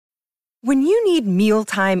When you need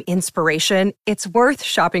mealtime inspiration, it's worth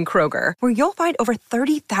shopping Kroger, where you'll find over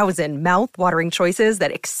 30,000 mouth-watering choices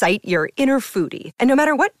that excite your inner foodie. And no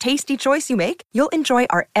matter what tasty choice you make, you'll enjoy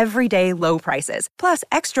our everyday low prices, plus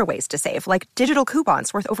extra ways to save, like digital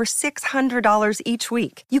coupons worth over $600 each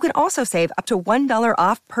week. You can also save up to $1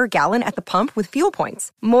 off per gallon at the pump with fuel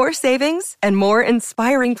points. More savings and more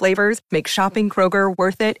inspiring flavors make shopping Kroger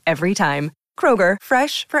worth it every time. Kroger,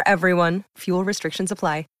 fresh for everyone. Fuel restrictions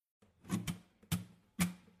apply.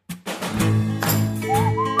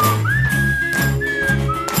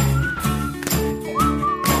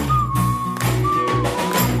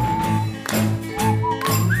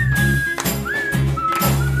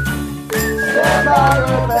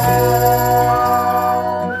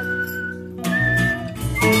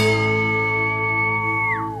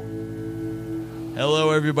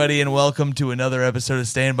 Hello, everybody, and welcome to another episode of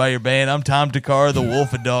Stand By Your Band. I'm Tom Takar, the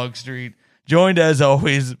Wolf of Dog Street, joined as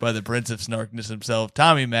always by the Prince of Snarkness himself,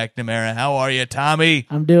 Tommy McNamara. How are you, Tommy?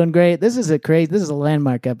 I'm doing great. This is a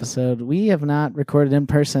landmark episode. We have not recorded in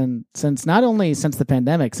person since the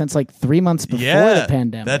pandemic, since like 3 months before the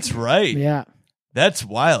pandemic. That's right. Yeah. That's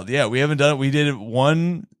wild. Yeah, we haven't done it. We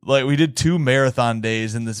did 2 marathon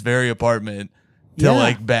days in this very apartment to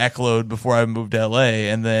backload before I moved to LA,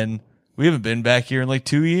 and then we haven't been back here in like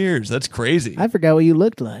 2 years. That's crazy. I forgot what you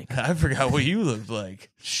looked like. I forgot what you looked like.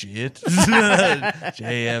 Shit.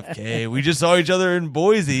 JFK. We just saw each other in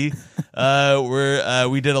Boise. Where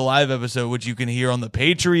we did a live episode, which you can hear on the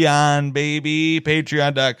Patreon, baby.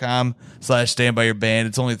 Patreon.com/standbyyourband.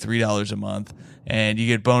 It's only $3 a month. And you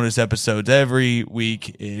get bonus episodes every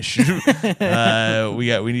week-ish. We need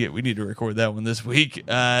to record that one this week.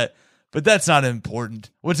 But that's not important.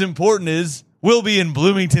 What's important is we'll be in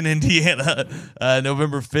Bloomington, Indiana,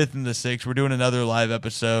 November 5th and the 6th. We're doing another live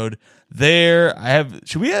episode there. I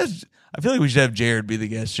feel like we should have Jared be the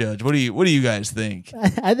guest judge. What do you guys think?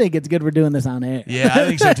 I think it's good we're doing this on air. Yeah, I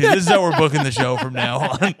think so too. This is how we're booking the show from now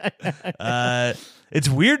on. It's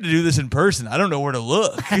weird to do this in person. I don't know where to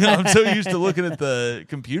look. I'm so used to looking at the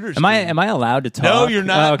computer screen. Am I allowed to talk? No, you're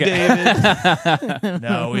not, okay. David.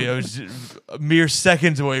 No, I was mere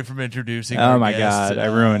seconds away from introducing our my guest. God, I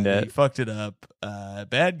ruined it. You fucked it up.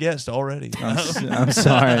 Bad guest already. I'm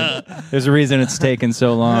sorry. There's a reason it's taken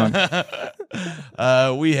so long.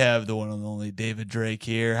 We have the one and only David Drake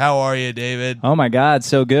here. How are you, David? Oh my God,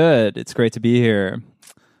 so good. It's great to be here.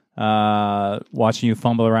 Watching you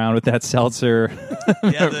fumble around with that seltzer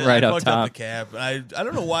right up fucked top. Up the cap. I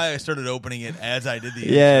don't know why I started opening it as I did the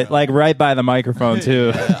intro. Like right by the microphone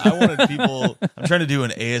too. Yeah, I wanted people. I'm trying to do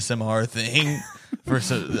an ASMR thing for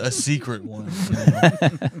a secret one. You know?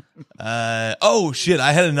 Oh shit!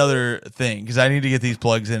 I had another thing because I need to get these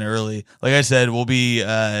plugs in early. Like I said, we'll be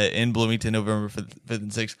in Bloomington November 5th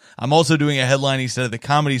and 6th. I'm also doing a headlining set at the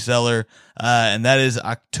Comedy Cellar, and that is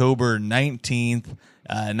October 19th.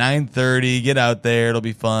 9:30. Get out there. It'll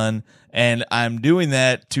be fun. And I'm doing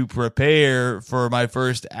that to prepare for my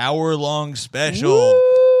first hour-long special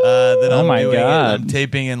that I'm doing. God. I'm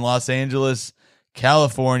taping in Los Angeles,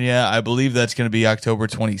 California. I believe that's going to be October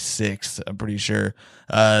 26th. I'm pretty sure.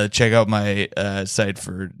 Check out my site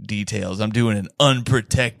for details. I'm doing an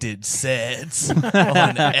unprotected sets on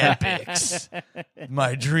Epix.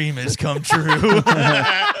 My dream has come true.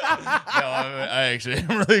 I actually am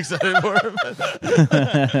really excited for it.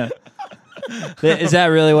 Is that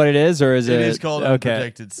really what it is, or is it? It is called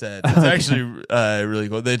Unprotected Sets. It's actually really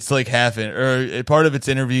cool. It's like part of it's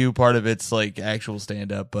interview, part of it's like actual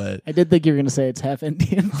stand up. But I did think you were going to say it's half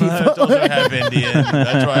Indian people. It's also half Indian.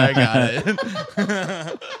 That's why I got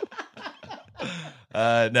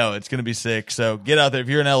it. No, it's going to be sick. So get out there. If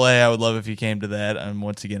you're in LA, I would love if you came to that. I'm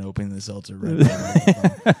once again opening the seltzer right now.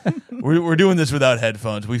 We're doing this without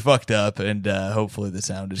headphones. We fucked up, and hopefully the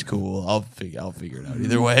sound is cool. I'll figure it out.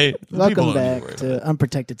 Either way, welcome back to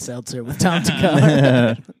Unprotected Seltzer with Tom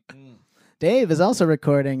Takar. Dave is also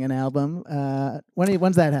recording an album.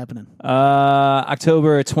 When's that happening?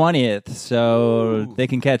 October 20th. So they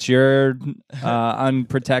can catch your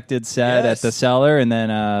unprotected set at the Cellar, and then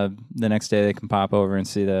the next day they can pop over and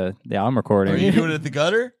see the album recording. Are you doing it at the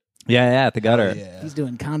Gutter? Yeah, at the Gutter. Yeah. He's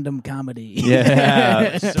doing condom comedy.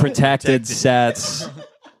 Yeah, so protected sets.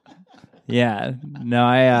 Yeah,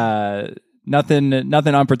 no, nothing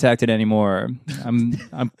unprotected anymore. I'm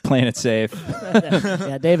playing it safe.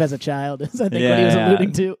 Yeah, Dave has a child. Is I think what he was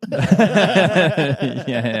alluding to.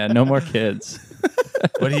 Yeah, no more kids.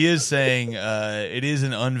 But he is saying it is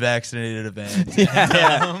an unvaccinated event.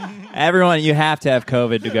 Yeah. Everyone, you have to have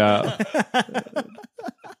COVID to go.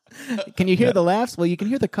 Can you hear the laughs? Well, you can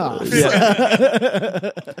hear the coughs.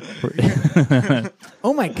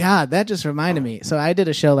 Oh my God, that just reminded me. So I did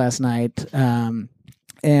a show last night, and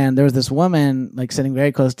there was this woman like sitting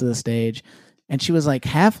very close to the stage, and she was like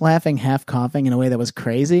half laughing, half coughing in a way that was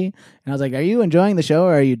crazy. And I was like, "Are you enjoying the show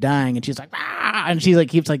or are you dying?" And she's like, "Ah!" And she like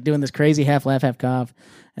keeps like doing this crazy half laugh, half cough,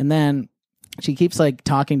 and then she keeps like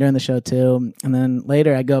talking during the show too. And then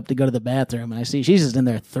later I go up to go to the bathroom and I see she's just in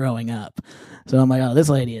there throwing up. So I'm like, oh, this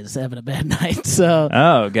lady is having a bad night. So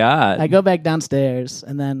Oh God. I go back downstairs,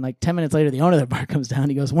 and then like 10 minutes later, the owner of the bar comes down.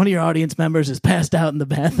 He goes, "One of your audience members is passed out in the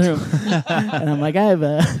bathroom." And I'm like, I have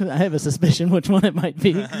a suspicion which one it might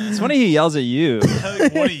be. It's funny he yells at you.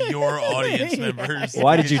 Like one of your audience members.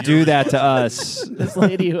 Why did you do that to us? This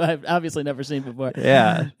lady who I've obviously never seen before.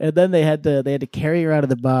 Yeah. And then they had to carry her out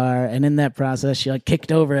of the bar, and in that process, she like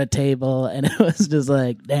kicked over a table, and it was just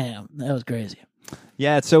like, damn, that was crazy.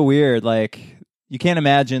 Yeah, it's so weird. Like, you can't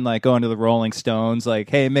imagine like going to the Rolling Stones, like,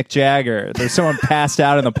 "Hey, Mick Jagger, there's someone passed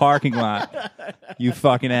out in the parking lot. You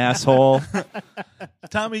fucking asshole."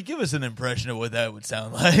 Tommy, give us an impression of what that would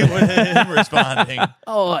sound like with him responding.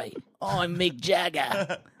 Oi, I'm Mick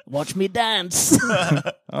Jagger. Watch me dance.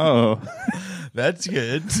 Oh, That's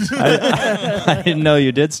good. I didn't know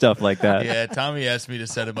you did stuff like that. Yeah, Tommy asked me to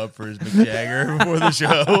set him up for his Mick Jagger before the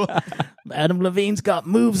show. Adam Levine's got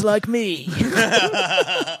moves like me.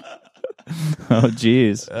 Oh,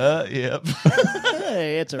 jeez. Yep.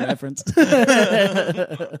 Hey, it's a reference. That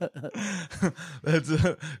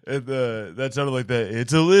sounded like that.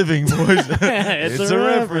 It's a living voice. It's a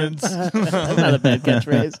reference. That's not a bad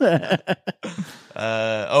catchphrase.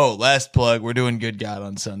 Last plug. We're doing Good God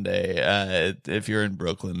on Sunday. If you're in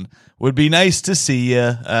Brooklyn, would be nice to see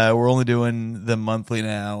you. We're only doing them monthly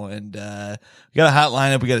now, and we got a hot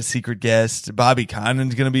lineup. We got a secret guest. Bobby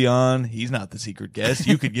Condon's going to be on. He's not the secret guest.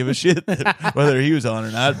 You could give a shit whether he was on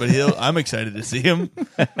or not, but I'm excited to see him.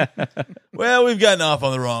 Well, we've gotten off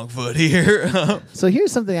on the wrong foot here. So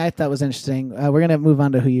here's something I thought was interesting. We're going to move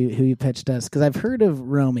on to who you pitched us, because I've heard of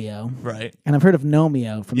Romeo, Right. and I've heard of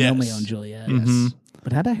Nomeo from Yes. Romeo and Juliet. Mm-hmm.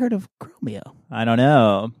 But had I heard of Chromeo? I don't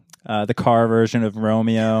know. The car version of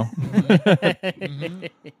Romeo.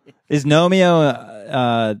 Is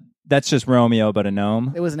Nomeo, that's just Romeo, but a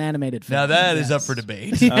gnome? It was an animated film. Now that is yes. up for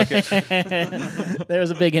debate. There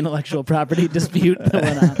was a big intellectual property dispute that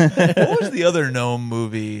went on. What was the other gnome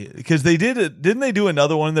movie? Because they didn't they do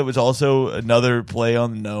another one that was also another play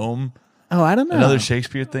on the gnome? Oh, I don't know. Another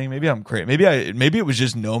Shakespeare thing? Maybe I'm crazy. Maybe it was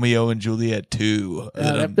just Nomeo and Juliet 2.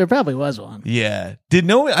 There probably was one. Yeah. I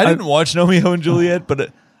didn't watch Nomeo and Juliet,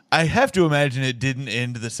 but I have to imagine it didn't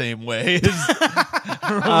end the same way as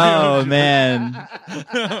Oh, man.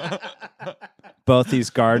 Both these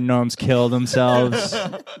garden gnomes kill themselves.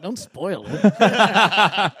 Don't spoil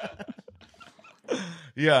it.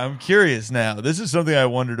 Yeah, I'm curious now. This is something I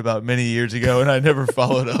wondered about many years ago and I never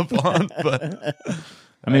followed up on, but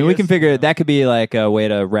I mean, we can figure that could be like a way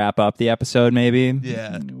to wrap up the episode, maybe.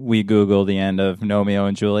 Yeah. We Google the end of Nomeo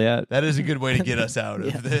and Juliet. that is a good way to get us out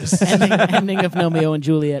of this. Ending of Nomeo and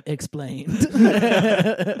Juliet explained.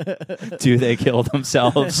 Do they kill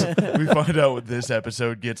themselves? We find out with this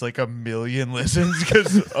episode gets like 1 million listens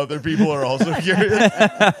because other people are also curious.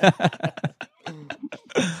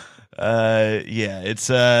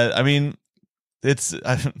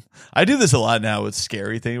 I do this a lot now with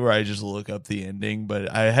Scary Thing where I just look up the ending,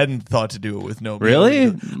 but I hadn't thought to do it with Nomeo. Really?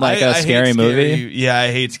 Like a hate scary movie? Yeah,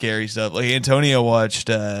 I hate scary stuff. Like Antonia watched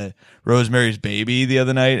Rosemary's Baby the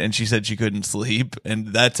other night, and she said she couldn't sleep, and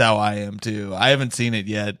that's how I am too. I haven't seen it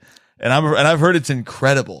yet. And I've heard it's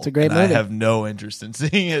incredible. It's a great and movie. I have no interest in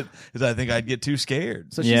seeing it because I think I'd get too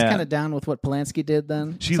scared. So she's Yeah. kind of down with what Polanski did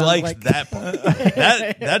then? She Sounds likes like. that part.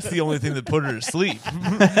 That's the only thing that put her to sleep.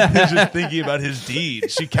 Is just thinking about his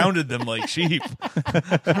deeds. She counted them like sheep.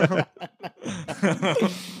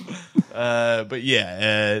 But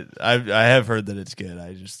yeah, I have heard that it's good.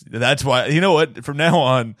 That's why, you know what? From now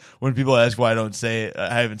on, when people ask why I don't say it,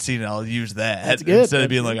 I haven't seen it, I'll use that That's good. instead of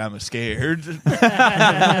being like I'm scared.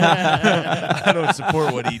 I don't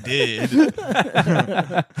support what he did.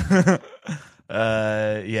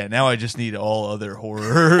 Yeah, now I just need all other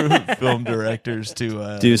horror film directors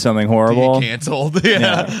to Do something to horrible? get canceled.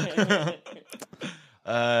 Yeah.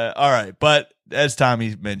 All right, but as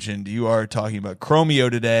Tommy mentioned, you are talking about Chromeo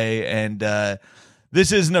today, and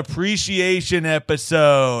this is an appreciation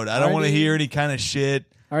episode. I don't want to hear any kind of shit.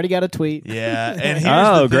 Already got a tweet. Yeah, and here's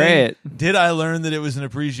Oh, the thing. great. Did I learn that it was an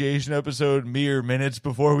appreciation episode mere minutes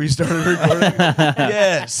before we started recording?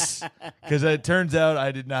 Yes, because it turns out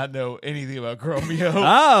I did not know anything about Chromeo.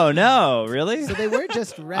 Oh no, really? So they were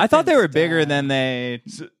just I thought they were referenced, bigger than they.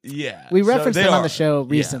 Yeah, We so referenced they them on are. the show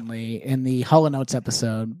Yeah. recently in the Hall & Oates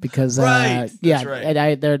episode because, Right, yeah, that's right.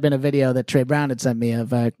 and there had been a video that Trey Brown had sent me of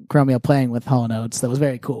Chromeo playing with Hall & Oates that was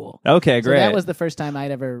very cool. Okay, So great. that was the first time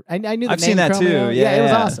I'd ever. I knew the I've name seen that Chromeo. too. Yeah, it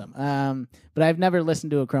was yeah. awesome. But I've never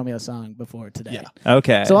listened to a Chromeo song before today. Yeah.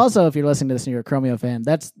 Okay. So also, if you're listening to this and you're a Chromeo fan,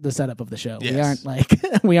 that's the setup of the show. We Yes. aren't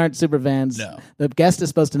like we aren't super fans. No. The guest is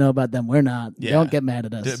supposed to know about them. We're not. Yeah. Don't get mad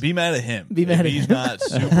at us. Be mad at him. Be mad if at he's him. not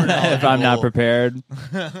super knowledgeable. if I'm not prepared.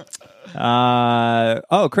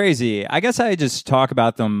 Oh, crazy. I guess I just talk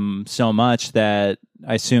about them so much that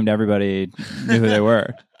I assumed everybody knew who they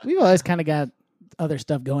were. We've always kind of got other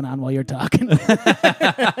stuff going on while you're talking.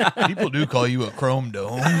 People do call you a chrome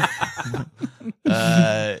dome.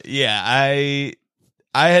 Yeah, I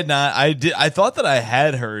had not. I thought that I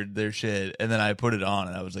had heard their shit, and then I put it on,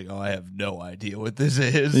 and I was like, "Oh, I have no idea what this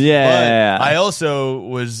is." Yeah. But I also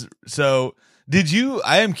was so. Did you?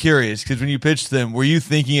 I am curious because when you pitched them, were you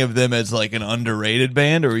thinking of them as like an underrated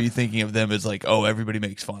band, or were you thinking of them as like, oh, everybody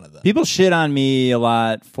makes fun of them? People shit on me a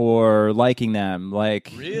lot for liking them.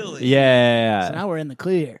 Like, Really? Yeah. So now we're in the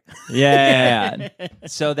clear. Yeah.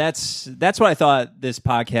 So that's what I thought this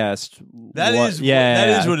podcast That was. is Yeah.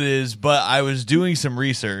 that is what it is. But I was doing some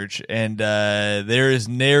research, and there is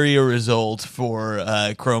nary a result for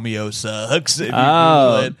Chromeo sucks. If you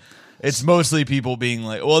Oh. Google it. It's mostly people being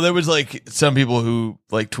like, well, there was like some people who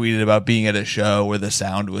like tweeted about being at a show where the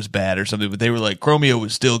sound was bad or something, but they were like, Chromeo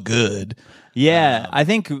was still good. Yeah, I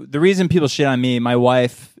think the reason people shit on me, my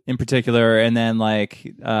wife in particular, and then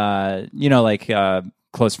like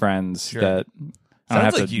close friends Sure. that I don't Sounds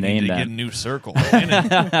have like to you name need to them. get a new circle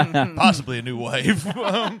and possibly a new wife.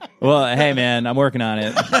 Well, hey man, I'm working on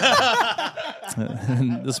it.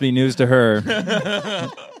 This will be news to her.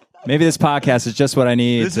 Maybe this podcast is just what I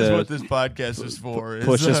need This to is what this podcast is for. is,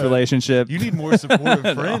 push this relationship You need more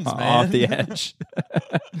supportive friends, man. off the edge.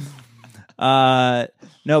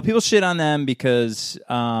 No, people shit on them because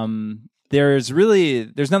there's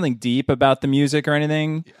nothing deep about the music or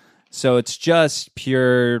anything. So it's just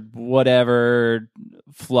pure whatever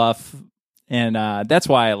fluff, and that's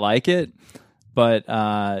why I like it. But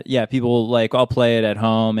yeah, people like I'll play it at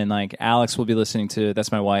home, and like Alex will be listening to.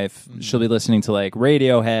 That's my wife. She'll be listening to like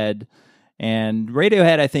Radiohead, and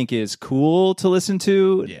Radiohead I think is cool to listen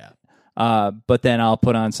to. Yeah. But then I'll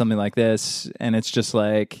put on something like this, and it's just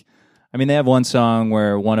like, I mean, they have one song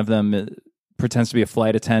where one of them pretends to be a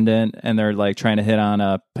flight attendant, and they're like trying to hit on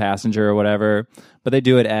a passenger or whatever, but they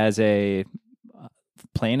do it as a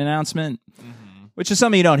plane announcement, which is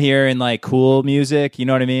something you don't hear in like cool music. You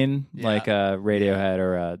know what I mean? Yeah. Like Radiohead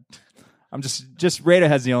or I'm just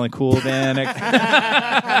Radiohead's the only cool band.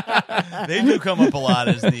 They do come up a lot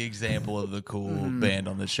as the example of the cool band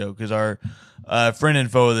on the show because our friend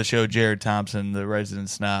and foe of the show, Jared Thompson, the resident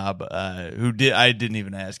snob, I didn't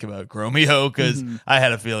even ask about Chromeo because I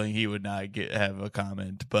had a feeling he would not have a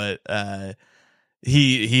comment, but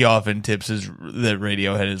he often tips that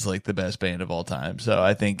Radiohead is like the best band of all time. So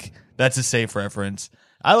I think that's a safe reference.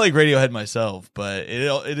 I like Radiohead myself, but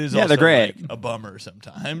it is also they're great. like a bummer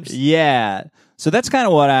sometimes. Yeah. So that's kind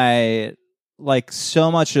of what I like.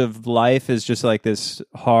 So much of life is just like this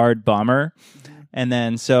hard bummer. And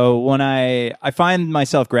then so when I find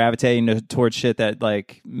myself gravitating towards shit that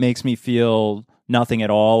like makes me feel nothing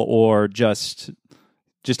at all or just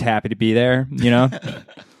happy to be there, you know?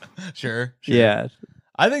 Sure. Yeah.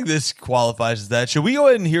 I think this qualifies as that. Should we go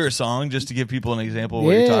ahead and hear a song just to give people an example of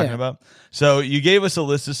what you're Yeah. talking about? So you gave us a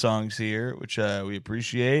list of songs here, which we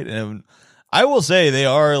appreciate. And I will say they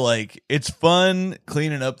are like, it's fun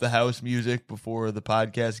cleaning up the house music before the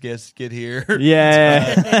podcast guests get here.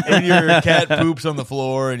 Yeah. And your cat poops on the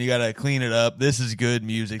floor and you got to clean it up. This is good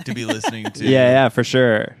music to be listening to. Yeah, for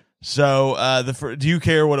sure. So do you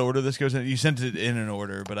care what order this goes in? You sent it in an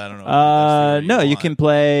order, but I don't know. if that's the No, order you want. can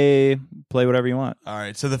play whatever you want. All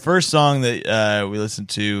right. So the first song that we listened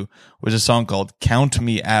to was a song called "Count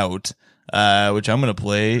Me Out," which I'm going to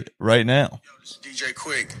play right now. Yo, this is DJ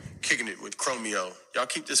Quick, kicking it with Chromeo. Y'all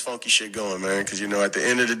keep this funky shit going, man, because, you know, at the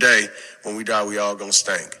end of the day, when we die, we all gonna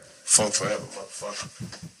stink. Funk forever,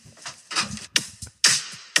 motherfucker.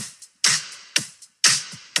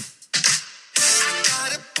 I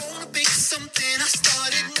got a bone to pick something I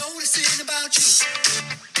started noticing about you.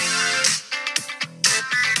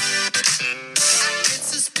 I get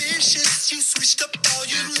suspicious. You switched up all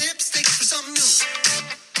your lipstick for something new.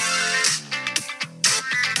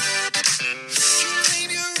 You claim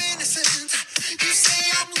you're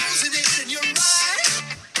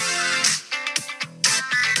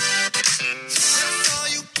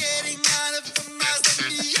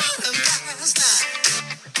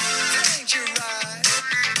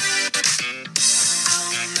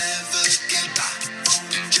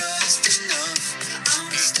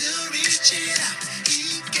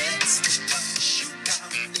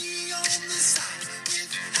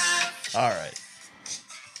All right.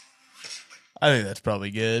 I think that's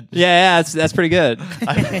probably good. Yeah, that's pretty good.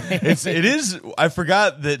 It is. I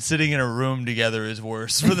forgot that sitting in a room together is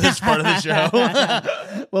worse for this part of the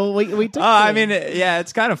show. Well, we took. I mean, yeah,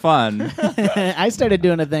 it's kind of fun. I started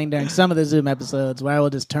doing a thing during some of the Zoom episodes where I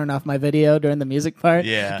will just turn off my video during the music part.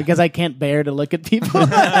 Yeah. Because I can't bear to look at people.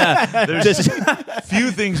 There's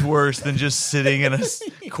few things worse than just sitting in a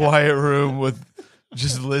quiet room with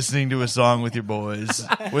just listening to a song with your boys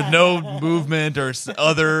with no movement or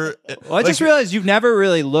other. Well, I just realized you've never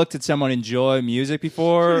really looked at someone enjoy music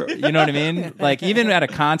before. You know what I mean? Like, even at a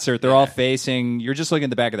concert, they're all facing. You're just looking at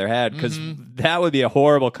the back of their head, because that would be a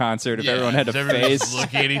horrible concert if everyone had to face.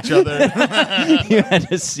 Looking at each other. You had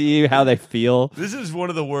to see how they feel. This is one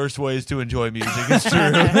of the worst ways to enjoy music. It's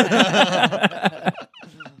true.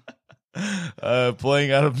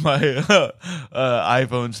 Playing out of my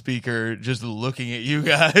iPhone speaker, just looking at you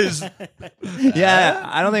guys. Yeah,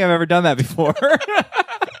 I don't think I've ever done that before.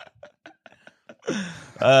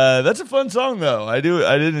 That's a fun song, though. I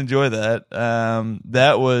did enjoy that.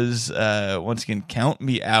 That was once again "Count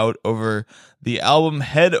Me Out" over the album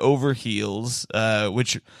 "Head Over Heels,"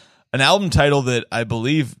 which an album title that I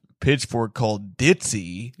believe Pitchfork called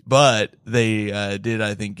ditzy, but they did,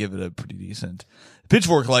 I think, give it a pretty decent.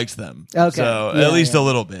 Pitchfork likes them, Okay. so Yeah, at least yeah. a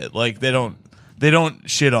little bit. Like they don't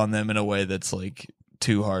shit on them in a way that's like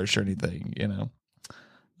too harsh or anything, you know.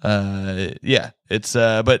 Yeah, it's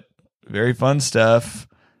but very fun stuff.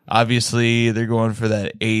 Obviously, they're going for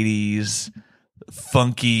that '80s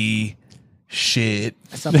funky shit.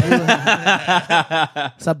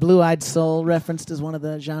 I saw Blue-Eyed Soul referenced as one of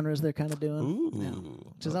the genres they're kind of doing. Ooh.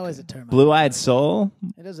 Which is always a term. Blue-Eyed Soul?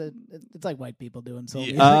 It is it's like white people doing soul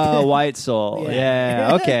music. Oh, White Soul.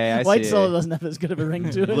 Yeah. Okay, I White see. Soul doesn't have as good of a ring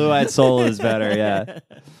to it. Blue-Eyed Soul is better, yeah.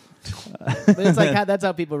 But it's like that's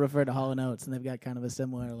how people refer to Hall & Oates, and they've got kind of a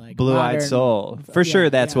similar like Blue-Eyed modern- Soul. For Yeah, sure,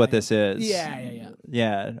 that's yeah, what yeah. this is. Yeah.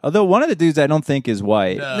 Yeah. Although one of the dudes I don't think is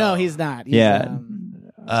white. No, he's not. He's, Yeah.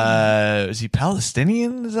 Is he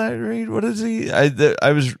Palestinian? Is that right? What is he? I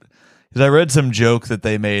read some joke that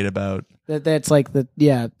they made about that's like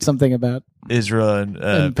something about. Israel and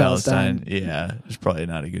And Palestine. Palestine. Yeah, it's probably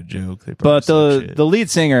not a good joke. They probably But said shit. the lead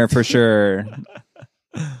singer for sure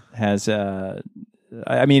has I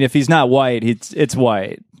mean, if he's not white, it's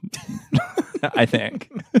white. I think.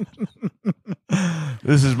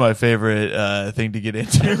 This is my favorite thing to get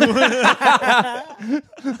into.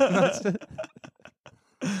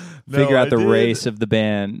 Figure out the I did. race of the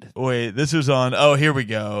band. Wait, this was on. Oh, here we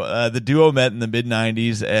go. The duo met in the mid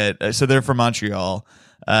 '90s at. So they're from Montreal.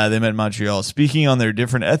 They met in Montreal. Speaking on their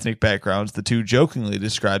different ethnic backgrounds, the two jokingly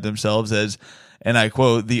described themselves as, and I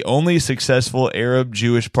quote, "the only successful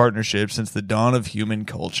Arab-Jewish partnership since the dawn of human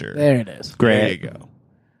culture." There it is. There you go.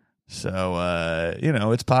 So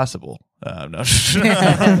it's possible. No.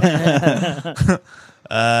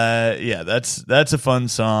 Yeah, that's a fun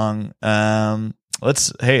song.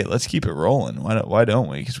 Let's keep it rolling. Why don't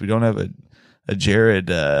we? Because we don't have a Jared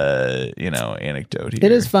anecdote here.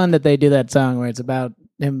 It is fun that they do that song where it's about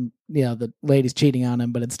him, the lady's cheating on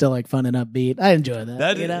him, but it's still like fun and upbeat. I enjoy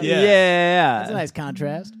that. Yeah. Yeah. It's a nice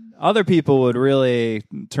contrast. Other people would really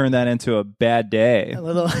turn that into a bad day. A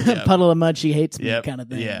little puddle of mud, she hates me Yep. kind of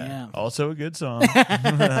thing. Yeah. Also a good song.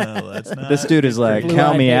 Let's not. This dude is like, Blue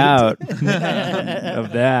count Eyed me Hate. out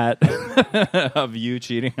of that, of you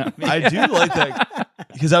cheating on me. I do like that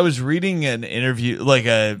because I was reading an interview, like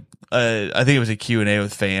I think it was a Q&A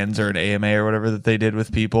with fans or an AMA or whatever that they did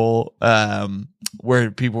with people,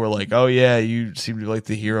 where people were like, "Oh yeah, you seem to be like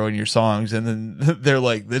the hero in your songs," and then they're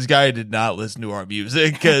like, "This guy did not listen to our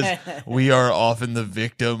music because we are often the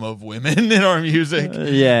victim of women in our music."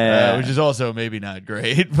 Yeah. which is also maybe not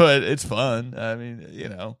great, but it's fun. I mean,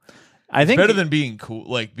 I think better than being cool,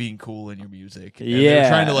 like being cool in your music. And Yeah. they're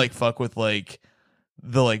trying to like fuck with like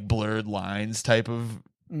the like blurred lines type of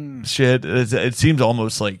shit. It seems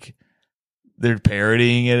almost like they're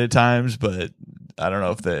parodying it at times, but I don't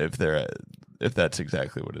know if that's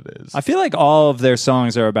exactly what it is. I feel like all of their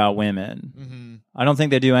songs are about women. Mm-hmm. I don't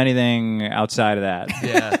think they do anything outside of that,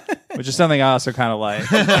 Yeah, which is something I also kind of like.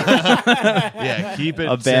 yeah. Keep it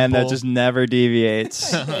A band that simple. just never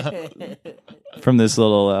deviates from this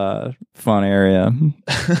little fun area.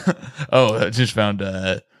 Oh, I just found.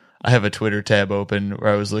 I have a Twitter tab open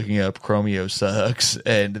where I was looking up Chromeo sucks,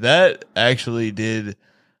 and that actually did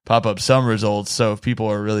pop up some results. So if people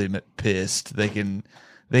are really pissed, they can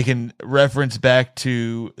reference back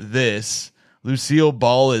to this. Lucille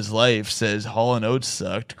Ball is Life says Hall & Oates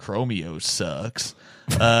sucked. Chromeo sucks.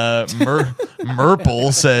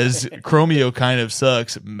 Merple says Chromeo kind of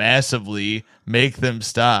sucks massively. Make them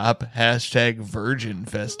stop. Hashtag Virgin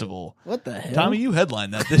Festival. What the hell? Tommy, you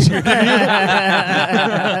headlined that this year.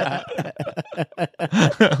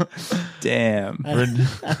 Damn.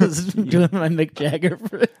 I was doing my Mick Jagger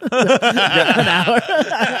for an hour.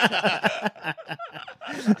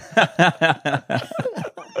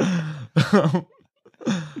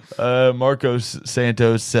 Marcos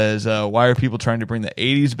Santos says, why are people trying to bring the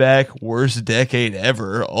 80s back? Worst decade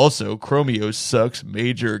ever. Also, Chromeo sucks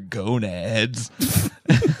major gonads.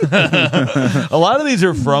 A lot of these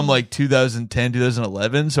are from like 2010,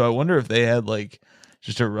 2011, so I wonder if they had like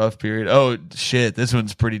just a rough period. Oh, shit, this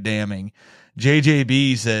one's pretty damning.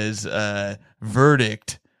 JJB says,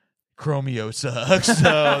 verdict. Chromeo sucks.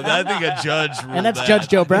 So I think a judge ruled And that's that. Judge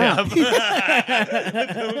Joe Brown.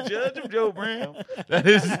 Yeah. Judge Joe Brown. That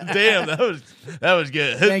is damn. That was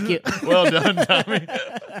good. Thank you. Well done, Tommy.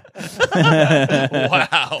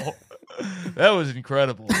 Wow, that was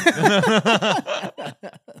incredible.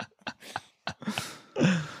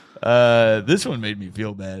 This one made me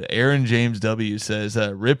feel bad. Aaron James W says,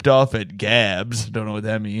 ripped off at Gabs. Don't know what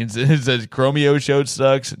that means. It says Chromeo show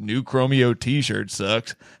sucks. New Chromeo t-shirt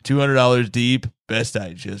sucks. $200 deep. Best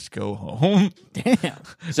I just go home. Damn.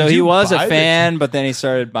 So Did he you was a buy the fan, but then he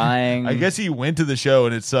started buying. I guess he went to the show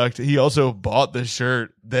and it sucked. He also bought the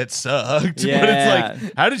shirt that sucked. Yeah. But it's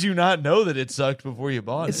like, how did you not know that it sucked before you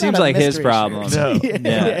bought It it? seems not a like his mystery problem. shirt. No.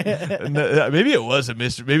 Yeah. No, maybe it was a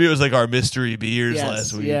mystery. Maybe it was like our mystery beers Yes.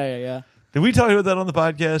 last week. Yeah. Did we talk about that on the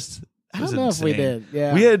podcast? I It was don't know if we insane. did.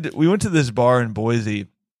 Yeah. We went to this bar in Boise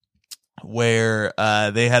where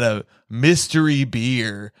they had a mystery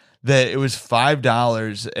beer that it was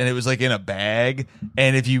 $5 and it was like in a bag,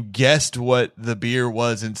 and if you guessed what the beer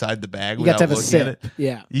was inside the bag You got to without have a looking at sip. it,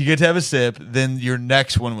 Yeah. you get to have a sip, then your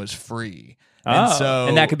next one was free. And so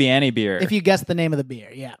and that could be any beer. If you guess the name of the beer.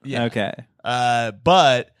 Yeah. yeah. Okay.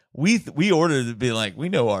 But we ordered it to be like, we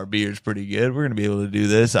know our beer's pretty good. We're gonna be able to do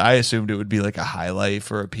this. I assumed it would be like a High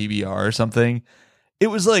Life or a PBR or something.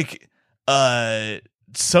 It was like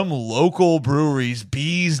some local brewery's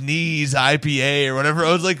Bee's Knees IPA or whatever.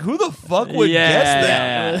 I was like, who the fuck would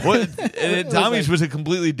guess that? What? And Tommy's was a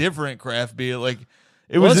completely different craft beer. Like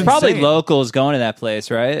it Well, was it's probably insane. locals going to that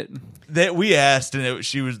place, right? That we asked, and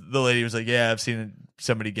the lady was like, yeah, I've seen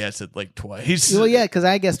somebody guess it like twice. Well, yeah, because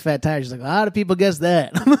I guessed Fat Tire. She's like, how do people guess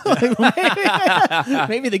that? Like,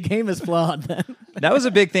 maybe the game is flawed then. That was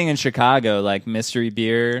a big thing in Chicago, like mystery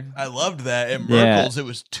beer. I loved that. At Yeah. Merkel's, it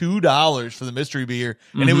was $2 for the mystery beer,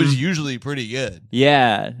 and it was usually pretty good.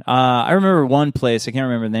 Yeah. I remember one place, I can't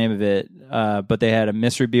remember the name of it, but they had a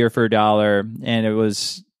mystery beer for $1, and it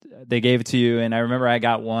was, they gave it to you, and I remember I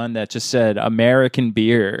got one that just said American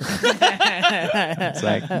beer. It's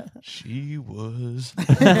like, She was.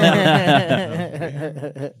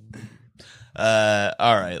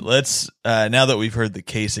 All right, let's now that we've heard the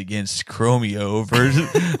case against Chromeo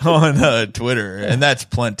on Twitter, and that's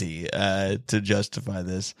plenty to justify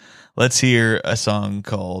this. Let's hear a song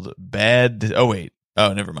called "Bad." Oh wait,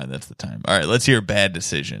 oh never mind, that's the time. All right, let's hear "Bad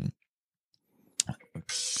Decision."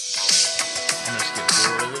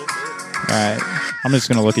 all right, I'm just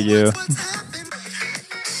going to look at you. What's happened?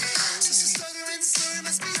 Just a stutter and slur in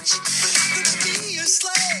my speech. Could be your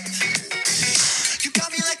slave. You got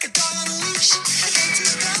me like a dog on a leash. I ain't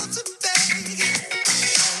too proud to beg.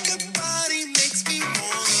 Your body makes me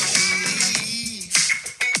wanna leave.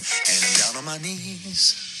 And I'm down on my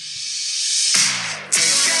knees.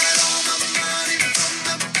 Take out all my money from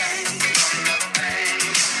the bank.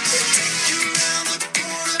 Take you round the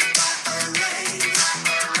corner by a rave.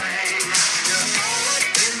 You're all up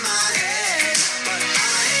in my head, but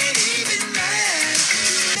I ain't even mad.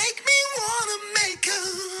 You make me wanna make a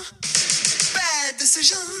bad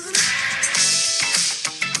decision.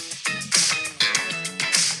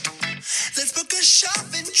 Let's book a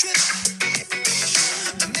shopping trip.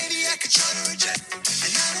 Maybe I could charter a jet,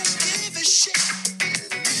 and I don't give a shit.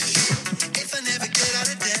 If I never get out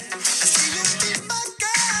of debt, I say you'll be my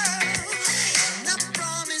girl, and I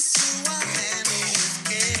promise you I'll handle with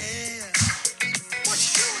care. What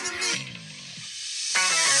you doing to me?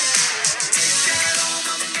 Take out all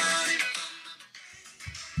my money.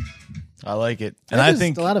 I like it, and That I is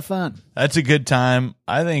think a lot of fun. that's a good time.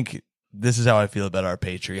 I think this is how I feel about our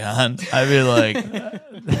Patreon. I feel like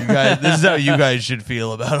you guys, this is how you guys should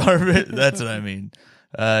feel about our. That's what I mean.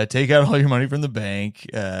 Take out all your money from the bank,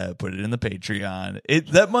 put it in the Patreon.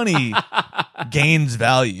 That money gains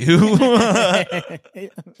value.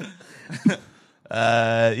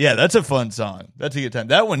 Yeah, that's a fun song. That's a good time.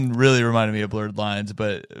 That one really reminded me of Blurred Lines,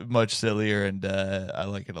 but much sillier, and I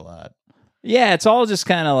like it a lot. Yeah, it's all just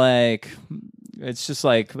kind of like, it's just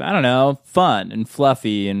like, I don't know, fun and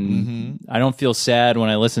fluffy, and I don't feel sad when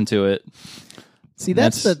I listen to it. See,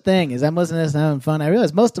 that's the thing, is I'm listening to this and having fun. I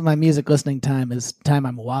realize most of my music listening time is time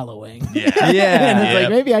I'm wallowing. Yeah. Yeah. And it's like, Yep.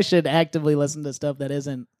 maybe I should actively listen to stuff that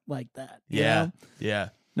isn't like that. you Yeah. know? Yeah.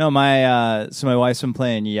 No, my wife's been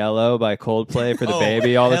playing Yellow by Coldplay for the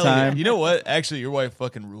baby all the hell yeah. time. You know what? Actually, your wife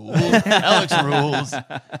fucking rules. Alex rules.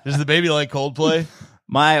 Does the baby like Coldplay?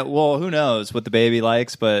 Well, who knows what the baby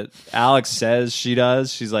likes, but Alex says she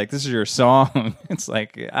does. She's like, this is your song. It's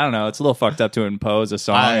like, I don't know. It's a little fucked up to impose a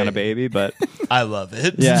song on a baby, but I love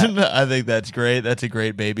it. Yeah. I think that's great. That's a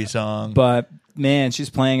great baby song. man, she's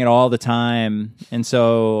playing it all the time. And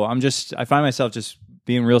so I find myself just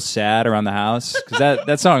being real sad around the house because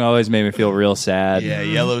that song always made me feel real sad. Yeah,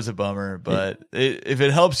 Yellow's a bummer, but if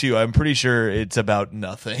it helps you, I'm pretty sure it's about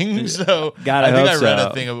nothing. So God, I think hope I read so.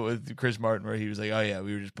 a thing with Chris Martin where he was like, "Oh yeah,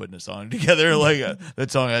 we were just putting a song together. Like that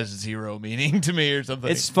song has zero meaning to me or something."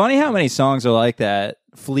 It's funny how many songs are like that.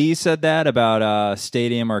 Flea said that about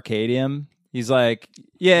Stadium Arcadium. He's like,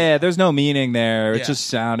 yeah, there's no meaning there. It Yeah. just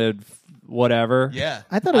sounded whatever. Yeah,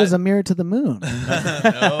 I thought it was a mirror to the moon. No,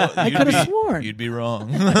 I you'd could have be- sworn. You'd be wrong.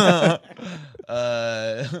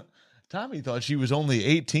 Tommy thought she was only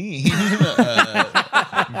 18.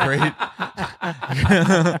 Great.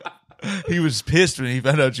 He was pissed when he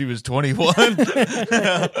found out she was 21.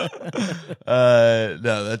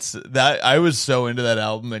 No, that's that. I was so into that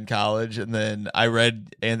album in college, and then I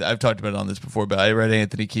read, and I've talked about it on this before, but I read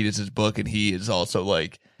Anthony Kiedis' book, and he is also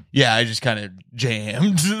like, yeah, I just kind of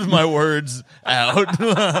jammed my words out.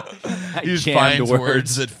 He just jammed finds words.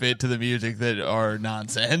 words that fit to the music that are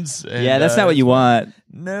nonsense. And, Yeah, that's not what you want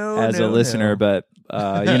no, as no, a listener, no. but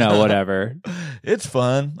whatever. It's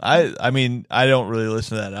fun. I mean, I don't really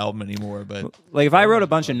listen to that album anymore, but Like if I wrote a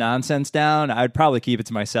bunch of nonsense down, I'd probably keep it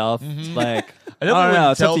to myself. Like I don't wouldn't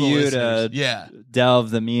know. It's tell up to the you listeners. to Yeah. delve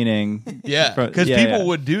the meaning. Yeah, From- because yeah, people yeah.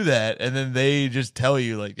 would do that, and then they just tell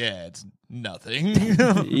you like, "Yeah, it's nothing."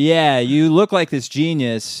 Yeah, you look like this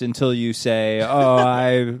genius until you say, "Oh,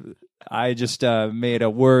 I just made a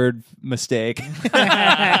word mistake."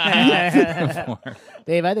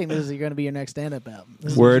 Dave, I think this is going to be your next stand-up album.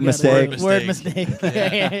 This is Word what you gotta mistake. do. Word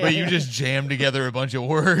mistake. But you just jam together a bunch of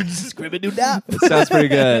words. Sounds pretty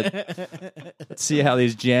good. Let's see how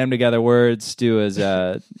these jam together words do as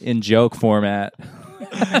in joke format.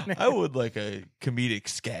 I would like a comedic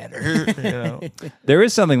scatter. You know? There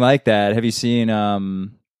is something like that. Have you seen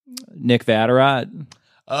Nick Vatterott?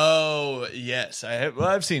 Oh yes, I have. Well,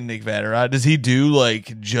 I've seen Nick Vatterott. Does he do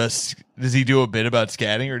Does he do a bit about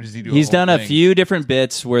scatting, or does he do? He's a whole done a thing? few different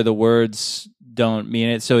bits where the words don't mean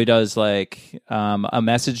it. So he does like a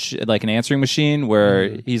message, like an answering machine, where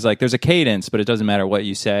he's like, "There's a cadence, but it doesn't matter what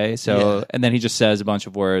you say." So, Yeah. and then he just says a bunch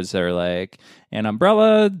of words that are like an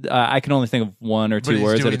umbrella. I can only think of one or But two he's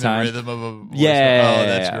words at doing a time. The rhythm of a voice. Yeah, Oh,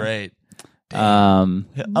 that's yeah. great. Um,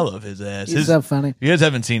 I love his ass. He's so funny. If you guys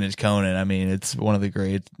haven't seen his Conan, I mean, it's one of the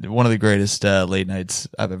greatest late nights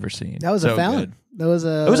I've ever seen. That was So a Fallon. good. That was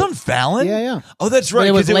a. It was on Fallon. Yeah, yeah. Oh, that's But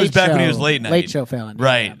right. Because it was late back when he was show- late night. Late show Fallon. yeah,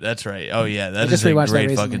 Right. yeah. That's right. Oh yeah, that just is a rewatched that great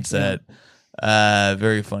recently, fucking set.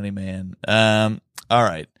 Very funny, man. All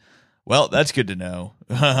right. Well, that's good to know.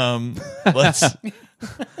 Let's. So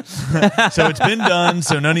it's been done.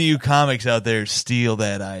 So none of you comics out there steal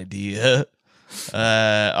that idea. All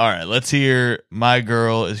right. Let's hear. My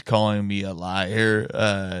girl is calling me a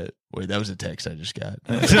liar. Wait, that was a text I just got.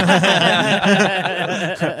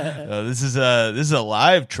 This is a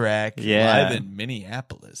live track. Yeah. Live in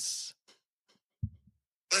Minneapolis.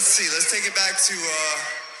 Let's see, let's take it back to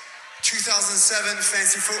 2007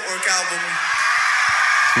 Fancy Footwork album.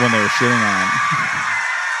 it's the one they were shitting on.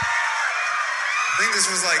 I think this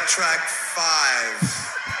was like track 5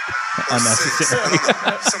 or 6. Unnecessary. I don't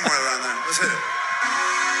know, somewhere around there. Let's hit it.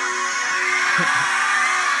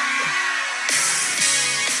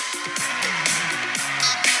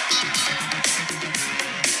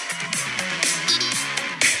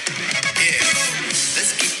 Yeah.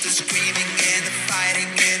 Let's keep the screaming and the fighting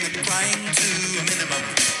and the crying to a minimum.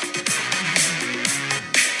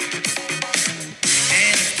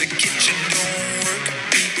 And if the kitchen don't work,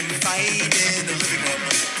 we can fight in the living room.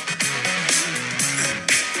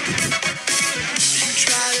 You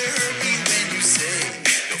try to hurt me when you say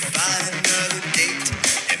you'll find another date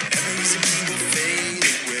and memories of me will fade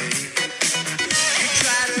away. You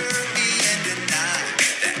try to hurt me and deny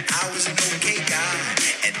that I was an okay guy,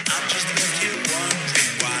 and I'm just left here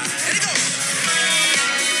wondering why. Let it go.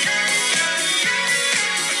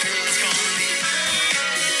 A girl is calling me.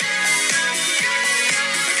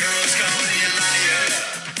 A girl is calling me a liar.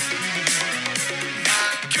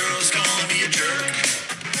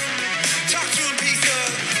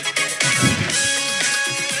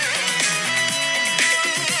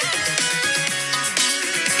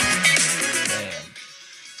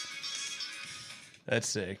 That's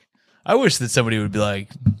sick. I wish that somebody would be like,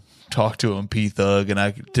 talk to him, P Thug,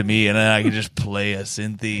 to me, and then I could just play a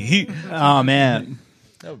synthy. Oh man.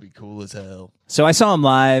 That would be cool as hell. So I saw him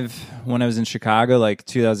live when I was in Chicago, like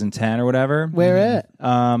 2010 or whatever. Where at?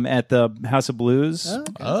 At the House of Blues.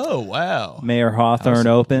 Oh wow! Mayor Hawthorne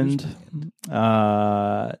opened.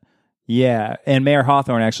 Yeah, and Mayor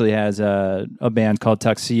Hawthorne actually has a band called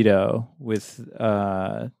Tuxedo with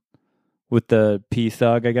the P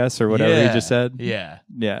Thug, I guess, or whatever he just said. Yeah,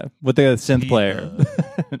 with the synth player.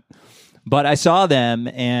 P-Thug. But I saw them,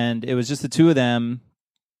 and it was just the two of them.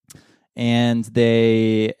 And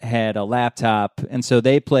they had a laptop, and so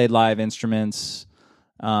they played live instruments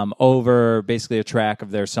over basically a track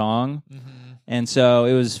of their song. And so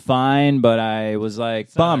it was fine, but I was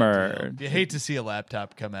like, bummer. You hate to see a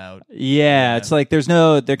laptop come out. Yeah, it's like there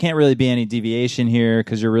can't really be any deviation here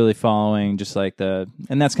because you're really following just like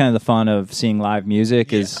and that's kind of the fun of seeing live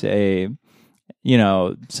music is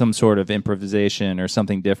some sort of improvisation or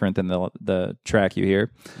something different than the track you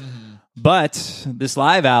hear. But this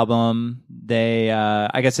live album,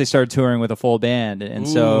 I guess they started touring with a full band, and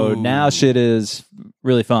so now shit is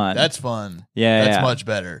really fun. That's fun. Yeah, that's much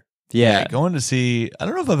better. Yeah, going to see. I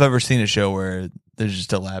don't know if I've ever seen a show where there's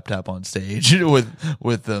just a laptop on stage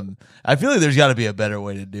with them. I feel like there's got to be a better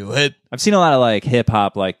way to do it. I've seen a lot of like hip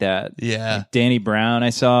hop like that. Yeah, like Danny Brown I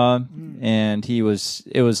saw, and it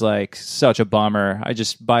was like such a bummer.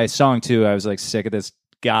 By song 2, I was like sick of this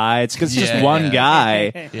guy. It's because it's just one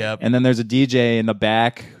guy. Yep. And then there's a DJ in the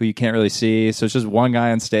back who you can't really see. So it's just one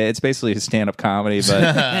guy on stage. It's basically a stand-up comedy.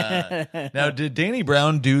 But now, did Danny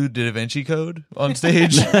Brown do Da Vinci Code on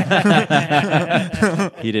stage?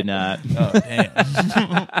 He did not. Oh, damn.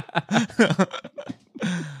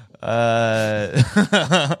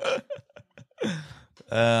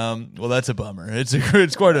 Well, that's a bummer. It's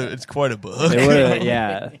quite a book.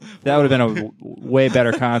 That would have been a way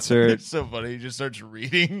better concert. It's so funny. He just starts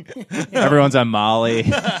reading. Everyone's on Molly.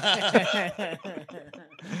 Can't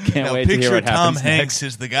wait to hear what Tom happens Hanks next.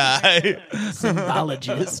 is the guy.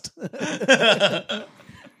 Symbologist.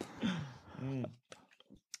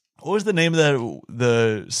 What was the name of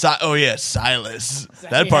that? Silas.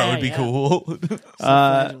 That part would be cool.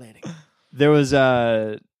 There was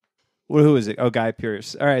who was it? Oh, Guy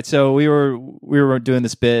Pearce. All right, so we were doing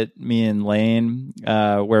this bit, me and Lane,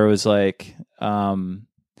 where it was like,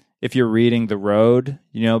 if you're reading The Road,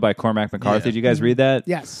 by Cormac McCarthy. Yeah. Did you guys read that?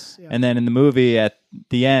 Yes. Yeah. And then in the movie, at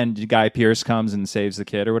the end, Guy Pearce comes and saves the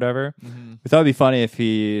kid or whatever. We thought it'd be funny if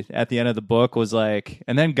he, at the end of the book, was like,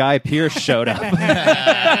 and then Guy Pearce showed up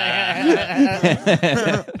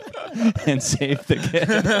and saved the kid.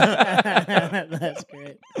 That's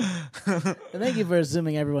great. And thank you for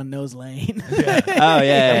assuming everyone knows Lane. Oh,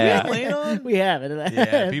 yeah. Lane on? We have it.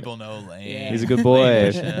 Yeah, people know Lane. He's a good boy.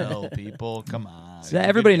 Michelle, people, come on. So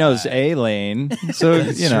everybody knows A Lane. So,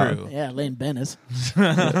 True. Yeah, Lane Bennis.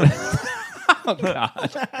 Oh, God.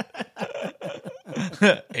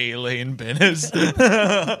 Lane Bennis.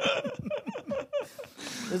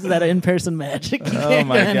 This is that in-person magic. You Oh, can't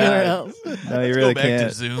my go anywhere God. else. No, you Go really back to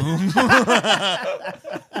can't. Zoom.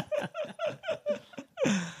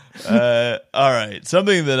 All right.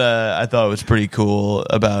 Something that I thought was pretty cool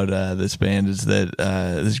about this band is that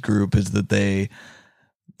this group is that they've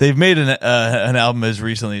made an album as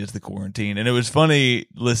recently as the quarantine, and it was funny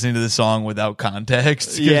listening to the song without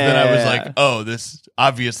context because then I was like, oh, this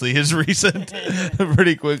obviously is recent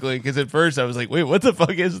pretty quickly because at first I was like, wait, what the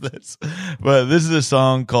fuck is this? But this is a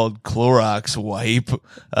song called Clorox Wipe,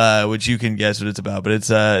 which you can guess what it's about, but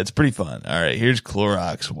it's pretty fun. All right, here's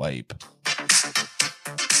Clorox Wipe.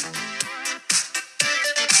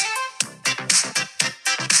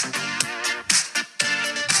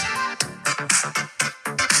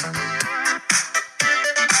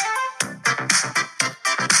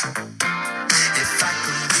 If I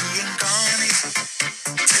could reincarnate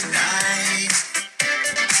tonight,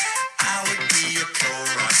 I would be a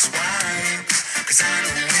Clorox wipe. 'Cause I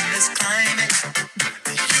know in this climate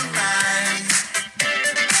that you're right.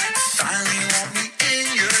 Finally want me in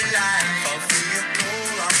your life. I'll be a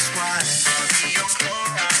Clorox wipe. I'll be your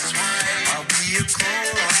Clorox wipe. I'll be your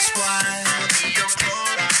Clorox wipe. I'll be your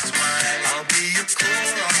Clorox wipe. I'll be your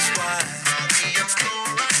Clorox wipe. I'll be your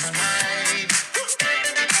Clorox wipe.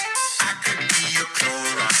 I could be your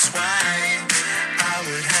Clorox wipe. I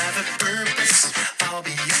would have a purpose. I'll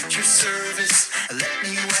be at your service. Let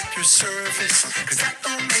me wet your surface, 'cause that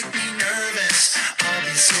don't make me nervous. I'll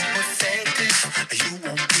be so effective, you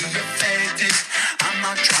won't be affected. I'm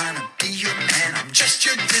not trying to be your man, I'm just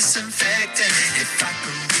your disinfectant. If I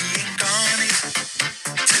could reincarnate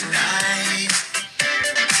tonight,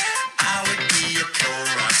 I would be a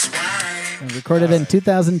Clorox wipe. recorded in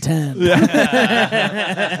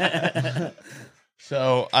 2010.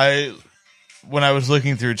 So when I was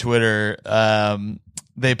looking through Twitter,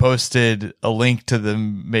 they posted a link to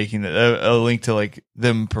them making a link to like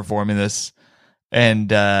them performing this, and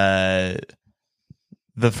the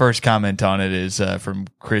first comment on it is from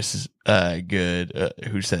Chris Good,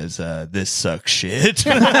 who says, "This sucks shit."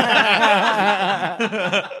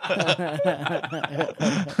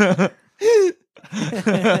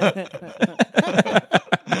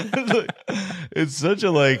 It's such a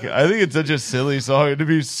I think it's such a silly song to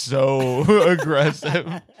be so aggressive.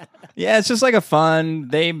 Yeah, it's just like a fun.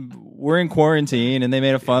 They were in quarantine and they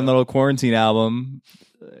made a fun little quarantine album.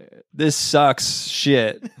 This sucks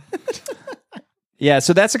shit. Yeah,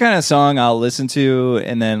 so that's the kind of song I'll listen to,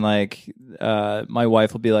 and then like my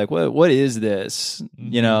wife will be like, "What is this?"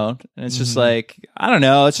 You know, and it's just like, I don't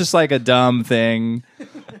know. It's just like a dumb thing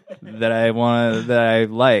that I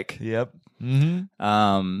like. Yep.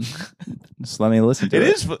 Just let me listen to it.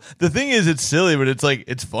 It is. The thing is, it's silly, but it's like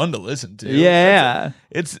it's fun to listen to. Yeah,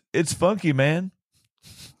 It's funky, man.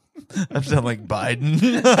 I sound like Biden.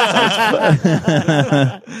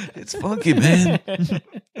 It's funky, man.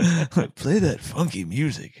 Play that funky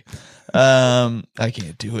music. I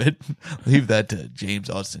can't do it. Leave that to James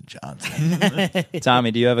Austin Johnson.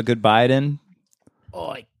 Tommy, do you have a good Biden?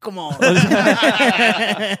 Oi, come on.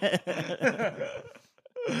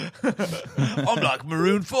 I'm like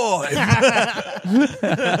Maroon 5.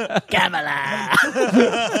 Kamala.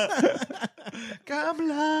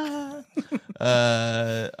 Kamala.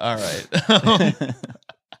 All right.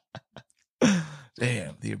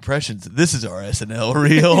 Damn, the impressions. This is our SNL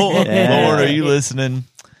reel. Yeah. Lord, are you listening?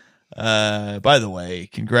 By the way,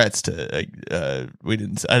 congrats to I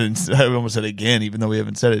almost said it again, even though we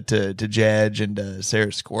haven't said it to Jadge and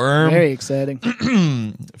Sarah Squirm. Very exciting.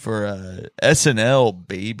 For SNL,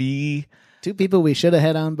 baby. Two people we should have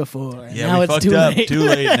had on before. And Yeah, now we it's fucked too up. late. Too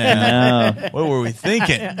late now. No. What were we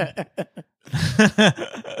thinking?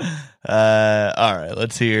 All right,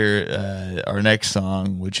 let's hear our next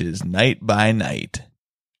song, which is Night by Night.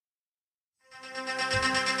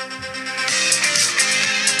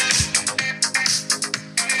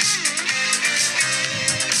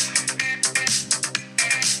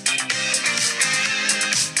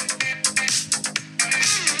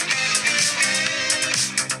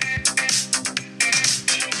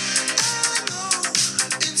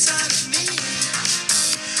 Inside of me,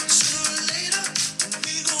 sooner or later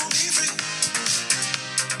we gon' be free.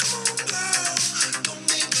 Come on, girl, don't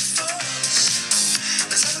make a fuss.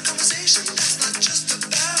 Let's have a conversation that's not just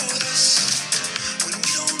about us. When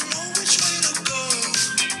we don't know which way to go,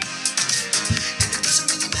 and it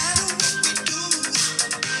doesn't really matter what we do.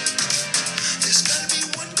 There's gotta be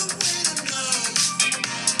one good way to know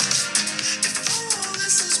if all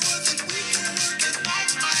this is worth it. We can work it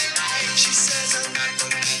night by night. She says I'm not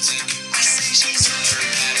romantic. I say she's so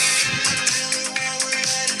dramatic. I tell her while we're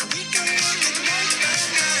at it, we can work it night by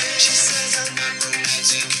night. She says I'm not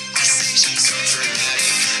romantic. I say she's so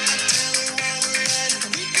dramatic. I tell her while we're at it,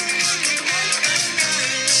 we can work it night by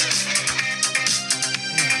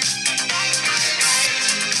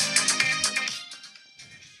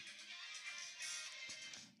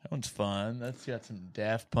That one's fun. That's got some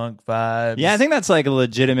Daft Punk vibes. Yeah, I think that's like a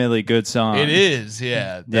legitimately good song. it is.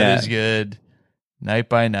 Yeah, that Yeah. is good. Night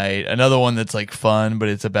by Night. Another one that's like fun, but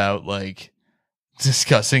it's about like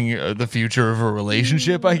discussing the future of a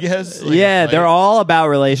relationship, I guess. Like, Yeah, it's they're like- all about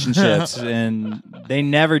relationships, and they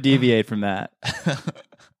never deviate from that,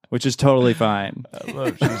 which is totally fine.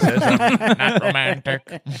 Look, she says I'm not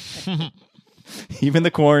romantic. Even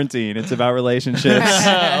the quarantine, it's about relationships.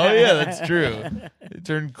 Oh yeah, that's true. They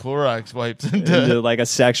turned Clorox wipes into into like a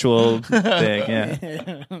sexual thing. Yeah.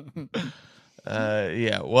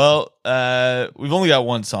 yeah. Well, we've only got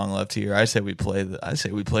one song left here. I say we play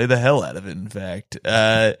the hell out of it. In fact,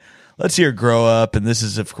 let's hear "Grow Up," and this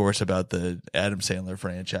is, of course, about the Adam Sandler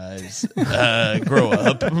franchise. Grow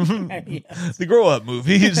Up, the Grow Up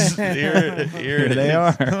movies. Here they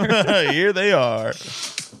are. Here they are.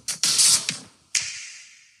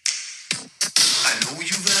 I know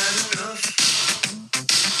you've had enough,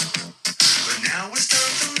 but now it's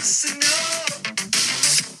time to listen up.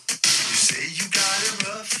 You say you got it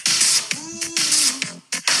rough,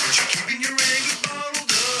 but you're keeping your anger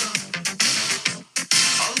bottled up.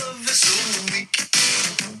 Our love is so weak.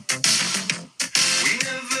 We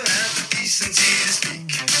never had the decency to speak.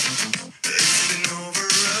 It's been over a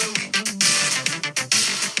week,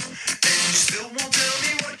 and you still won't tell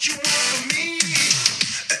me what you want from me.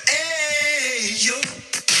 Hey, yo.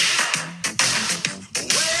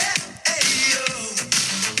 Hey, yo.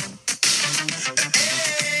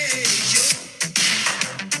 Hey, yo.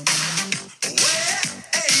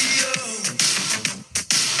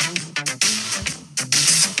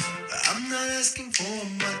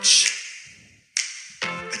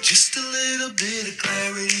 Just a little bit of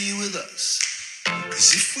clarity with us.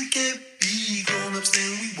 'Cause if we can't be grown-ups,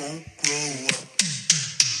 then we won't grow up.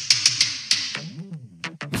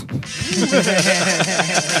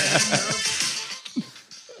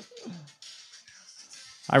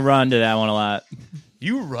 I run to that one a lot.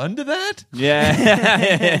 You run to that? Yeah.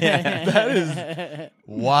 That is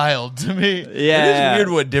wild to me. Yeah. It is weird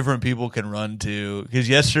what different people can run to. Because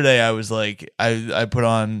yesterday I was like, I put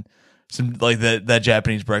on some like that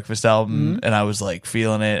Japanese breakfast album and I was like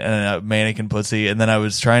feeling it, and Mannequin Pussy, and then I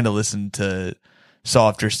was trying to listen to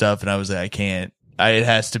softer stuff and I was like, I can't. It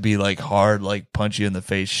has to be like hard, like punch you in the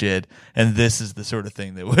face shit, and this is the sort of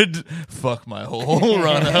thing that would fuck my whole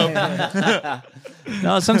run up.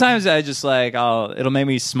 No, sometimes I just like it'll make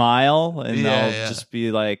me smile, and Yeah, I'll yeah. just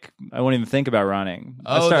be like, I won't even think about running.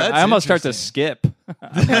 Oh, that's I almost start to interesting. skip.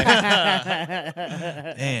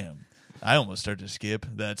 Damn. I almost start to skip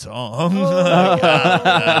that song. Like,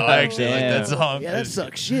 I actually like that Damn. song. Yeah, that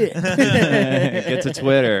sucks shit. Get to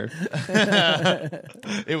Twitter.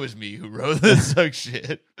 It was me who wrote this suck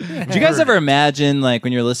shit. Do you guys ever imagine, like,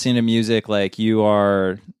 when you're listening to music, like you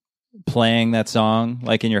are playing that song,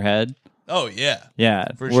 like in your head? Oh yeah, Yeah,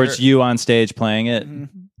 For where it's sure. you on stage playing it.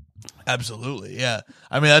 absolutely. Yeah,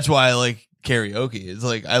 I mean that's why I like karaoke. It's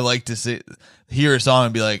like I like to hear a song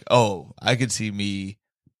and be like, oh, I could see me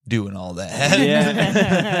doing all that.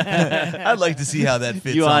 Yeah. I'd like to see how that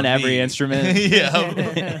fits. You on every me. instrument? Yeah,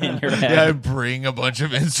 In your head. yeah. I bring a bunch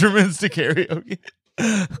of instruments to karaoke.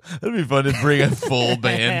 That'd be fun to bring a full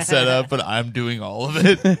band set up, but I'm doing all of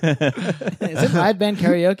it. Is it live band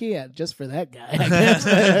karaoke? Yeah, just for that guy, I guess.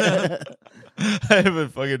 I have a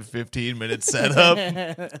fucking 15-minute setup.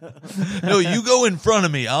 No, you go in front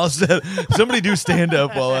of me. I'll set. Somebody do stand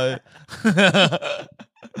up while I.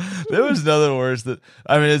 There was another worse that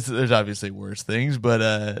I mean, there's obviously worse things, but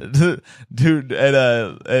dude,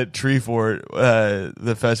 at Treefort,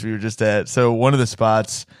 the fest we were just at. So one of the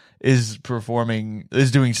spots is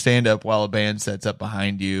doing stand up while a band sets up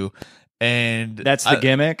behind you, and That's the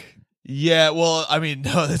gimmick. Yeah, well, I mean,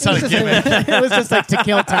 no, that's not a gimmick. It was just like to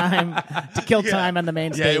kill time on the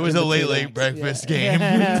main stage. Yeah, it was in a late between breakfast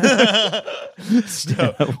acts. game.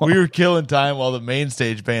 So we were killing time while the main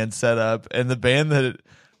stage band set up, and the band that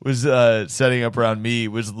was setting up around me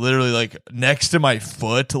was literally like next to my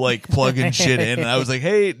foot, like plugging shit in, and I was like,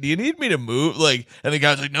 "Hey, do you need me to move?" Like, and the guy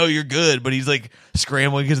was like, "No, you're good," but he's like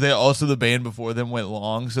scrambling because the band before them went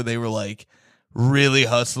long, so they were like really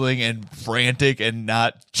hustling and frantic and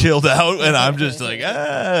not chilled out, and I'm just like,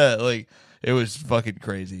 like it was fucking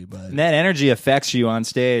crazy. But And that energy affects you on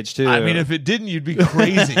stage too. I mean, if it didn't, you'd be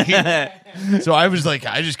crazy. So I was like,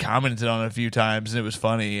 I just commented on it a few times, and it was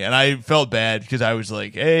funny, and I felt bad because I was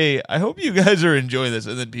like, hey, I hope you guys are enjoying this,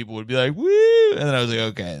 and then people would be like, woo, and then I was like,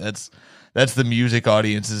 okay, that's the music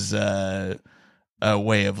audience's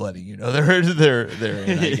way of letting you know they're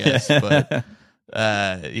in, I guess, but.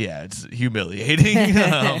 Yeah, it's humiliating.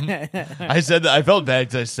 I said that I felt bad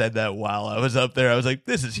because I said that while I was up there. I was like,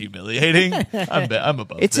 "This is humiliating." I'm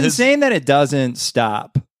above. it's this. insane that it doesn't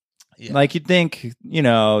stop. Yeah. Like you'd think,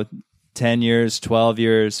 10 years, 12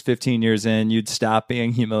 years, 15 years in, you'd stop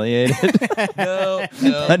being humiliated. No,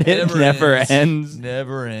 But it never ends.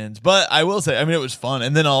 Never ends. But I will say, I mean, it was fun.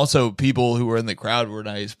 And then also people who were in the crowd were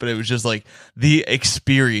nice, but it was just like the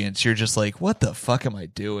experience. You're just like, what the fuck am I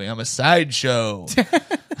doing? I'm a sideshow. All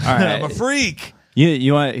right. I'm a freak.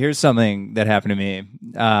 You want? Here's something that happened to me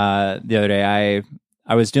the other day.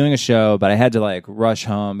 I was doing a show, but I had to like rush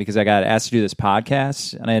home because I got asked to do this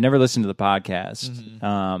podcast, and I had never listened to the podcast.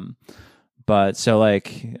 Mm-hmm. But so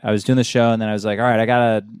like I was doing the show, and then I was like, all right, I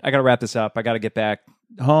gotta wrap this up. I gotta get back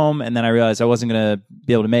home, and then I realized I wasn't gonna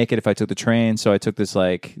be able to make it if I took the train, so I took this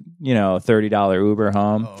like $30 Uber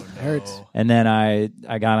home. Oh, no. Hurts. And then I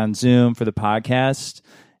got on Zoom for the podcast,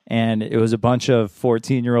 and it was a bunch of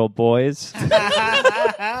 14-year-old boys.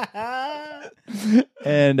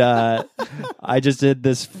 And I just did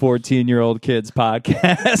this 14-year-old kids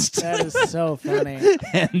podcast. That is so funny.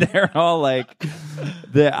 And they're all like,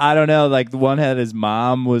 I don't know, like the one had his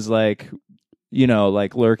mom was like,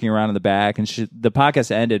 like lurking around in the back, and the podcast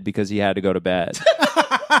ended because he had to go to bed.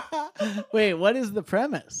 Wait, what is the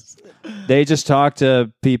premise? They just talk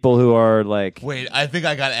to people who are like, Wait, I think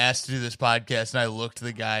I got asked to do this podcast, and I looked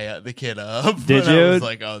the kid up. Did and you? I was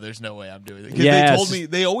like, oh, there's no way I'm doing it. Because Yes.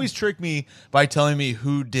 they always trick me by telling me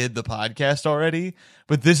who did the podcast already,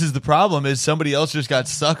 But this is the problem: is somebody else just got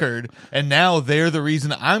suckered, and now they're the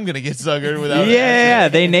reason I'm gonna get suckered without. Yeah,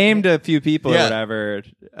 they named a few people Yeah. or whatever.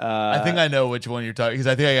 I think I know which one you're talking, because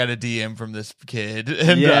I think I got a DM from this kid,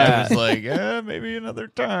 and Yeah. I was like, maybe another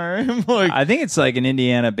time. Like, I think it's like an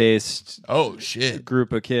Indiana-based oh shit.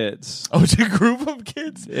 group of kids. Oh, it's a group of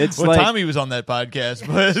kids. It's well, like- Tommy was on that podcast,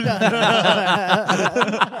 but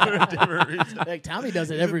for a different reason. Like Tommy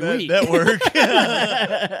does it every That week. network.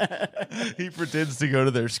 He pretends to go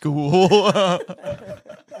to their school.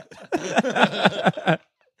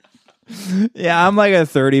 Yeah, I'm like a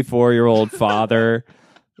 34-year-old father.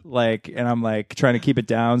 Like, and I'm like trying to keep it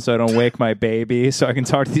down so I don't wake my baby, so I can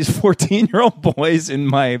talk to these 14-year-old boys in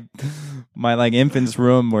my like infant's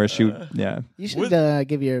room where You should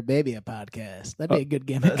give your baby a podcast. That'd be a good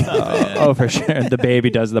gimmick. oh, for sure, the baby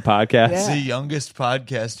does the podcast. It's the youngest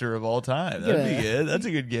podcaster of all time. That'd be good. That's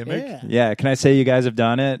a good gimmick. Yeah. Yeah, can I say you guys have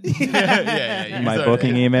done it? yeah. You My started-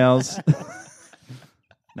 booking emails.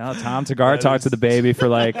 Now Tom Tagar talked to the baby for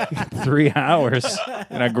like 3 hours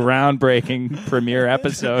in a groundbreaking premiere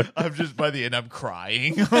episode. I'm just, by the end, I'm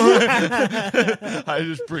crying. I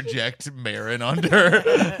just project Marin onto her.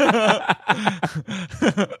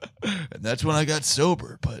 And that's when I got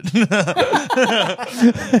sober, but.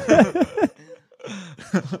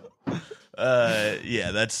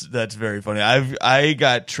 Yeah, that's very funny. I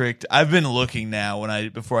got tricked. I've been looking now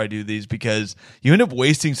before I do these, because you end up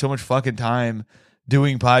wasting so much fucking time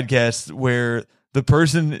doing podcasts where the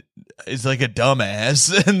person is like a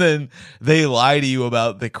dumbass and then they lie to you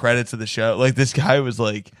about the credits of the show. Like, this guy was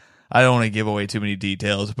like, I don't want to give away too many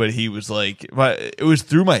details, but he was like, it was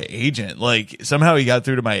through my agent. Like, somehow he got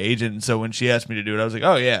through to my agent, and so when she asked me to do it, I was like,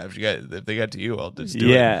 oh yeah, if they got to you, I'll just do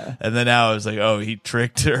it. Yeah. And then now I was like, oh, he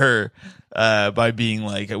tricked her by being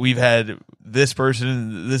like, we've had this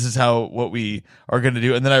person, this is what we are going to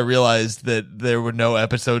do. And then I realized that there were no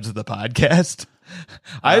episodes of the podcast.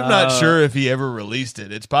 I'm not sure if he ever released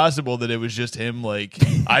it. It's possible that it was just him like,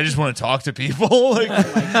 I just want to talk to people. Like,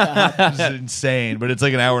 it's insane. But it's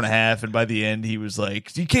like an hour and a half, and by the end he was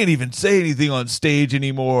like, you can't even say anything on stage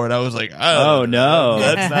anymore. And I was like, Oh, no.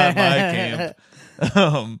 that's not my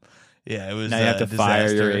camp. Yeah, it was. Now you have to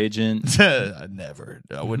fire your agent. I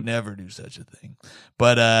would never do such a thing.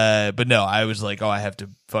 But no, I was like, oh, I have to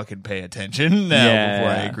fucking pay attention now before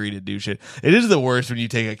I agree to do shit. It is the worst when you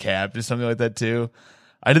take a cab to something like that too.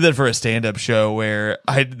 I did that for a stand-up show where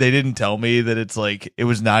they didn't tell me that it's like, it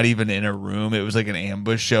was not even in a room. It was like an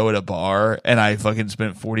ambush show at a bar, and I fucking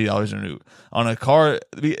spent $40 on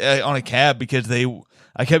a cab because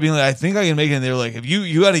I kept being like, I think I can make it. And they were like,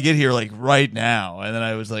 you got to get here like right now. And then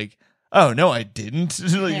I was like, oh no, I didn't.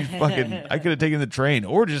 Like, I could have taken the train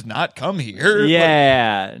or just not come here.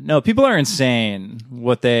 Yeah. No, people are insane.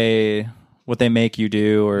 What they make you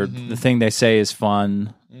do, or the thing they say is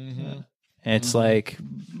fun. It's like,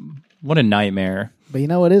 what a nightmare. But you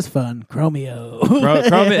know what is fun? Chromio.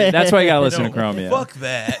 Chromio, that's why you gotta listen to Chromio. Fuck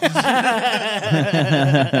that.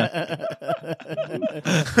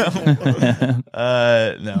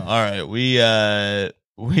 No. All right. Wait,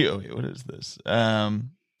 what is this?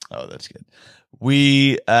 Oh, that's good.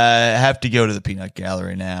 We have to go to the Peanut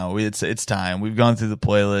Gallery now. It's time. We've gone through the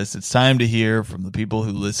playlist. It's time to hear from the people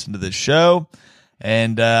who listen to this show.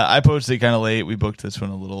 And I posted it kind of late. We booked this one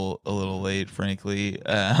a little late, frankly.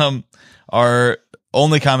 Our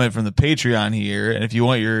only comment from the Patreon here, and if you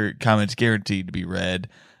want your comments guaranteed to be read,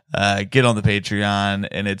 get on the Patreon.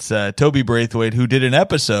 And it's Toby Braithwaite, who did an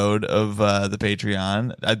episode of the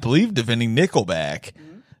Patreon, I believe, defending Nickelback.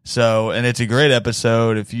 So, and it's a great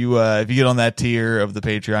episode. If you get on that tier of the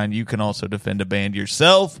Patreon, you can also defend a band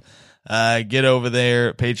yourself. Get over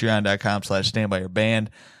there, patreon.com/standbyyourband.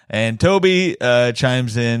 And Toby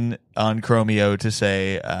chimes in on Chromio to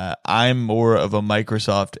say, I'm more of a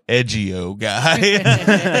Microsoft Edgio guy.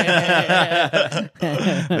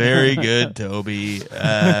 Very good, Toby.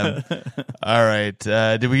 All right.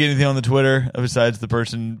 Did we get anything on the Twitter besides the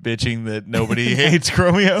person bitching that nobody hates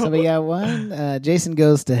Chromio? So we got one. Jason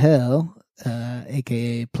Goes to Hell,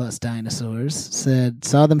 a.k.a. Plus Dinosaurs, said,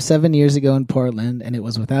 saw them 7 years ago in Portland, and it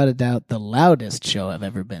was without a doubt the loudest show I've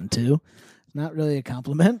ever been to. Not really a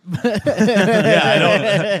compliment.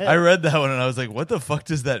 Yeah, I read that one and I was like, what the fuck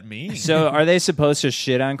does that mean? So, are they supposed to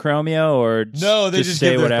shit on Chromio, or No, they just say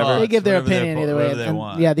give their whatever? thoughts. They give their Whatever opinion either way. whatever they And,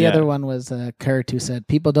 want. yeah, the Yeah. other one was Kurt, who said,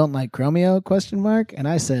 people don't like Chromio, ? And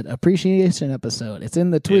I said, appreciation episode. It's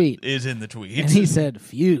in the tweet. It is in the tweet. And he said,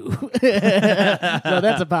 phew. So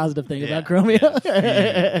that's a positive thing about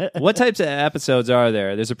Chromio. What types of episodes are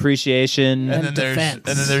there? There's appreciation. and then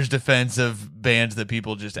defense. there's defense of bands that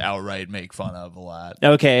people just outright make fun of a lot.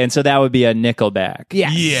 Okay, and so that would be a Nickelback.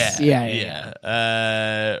 Yes. Yeah.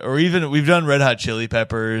 Or even we've done Red Hot Chili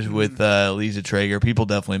Peppers with Lisa Traeger. People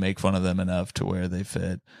definitely make fun of them enough to where they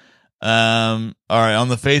fit. All right, on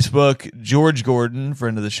the Facebook, George Gordon,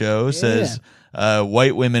 friend of the show, says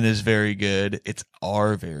White Women is very good. It's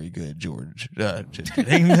are very good, George. Just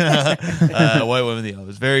kidding. White Women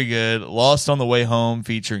is very good. Lost on the Way Home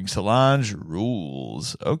featuring Solange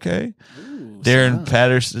rules. Okay. Darren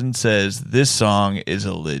Patterson says this song is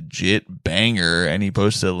a legit banger, and he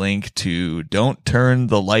posted a link to Don't Turn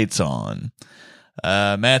the Lights On.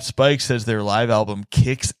 Matt Spike says their live album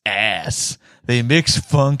kicks ass. They mix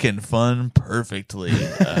funk and fun perfectly.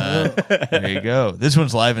 There you go. This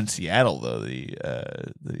one's live in Seattle, though. The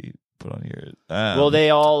put on here. Well,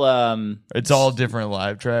 they all. It's all different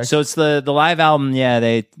live tracks. So it's the live album. Yeah,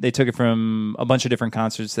 they took it from a bunch of different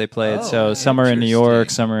concerts they played. So some are in New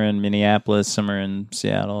York, some are in Minneapolis, some are in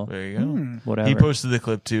Seattle. There you go. Whatever. He posted the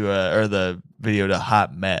clip to or the video to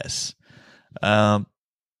Hot Mess.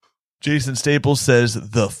 Jason Staples says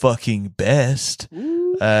the fucking best.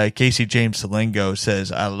 Casey James Salengo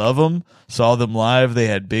says, I love them. Saw them live. They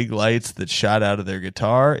had big lights that shot out of their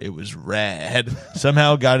guitar. It was rad.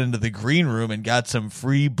 Somehow got into the green room and got some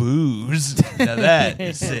free booze. Now that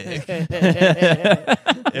is sick. If that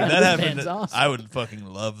happened, awesome. I would fucking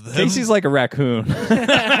love them. Casey's like a raccoon. Got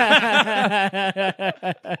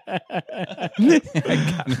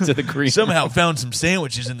into the green. Somehow found some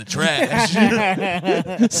sandwiches in the trash.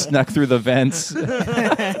 Snuck through the vents on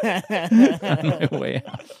my way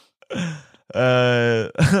out.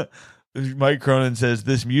 Mike Cronin says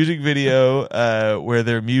this music video where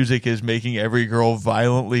their music is making every girl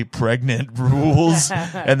violently pregnant rules,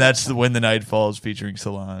 and that's When the Night Falls featuring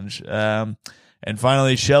Solange. And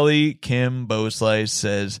finally, Shelly Kim Bowslice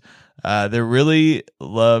says they're really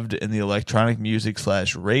loved in the electronic music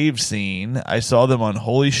 / rave scene. I saw them on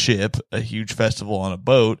Holy Ship, a huge festival on a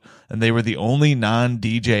boat, and they were the only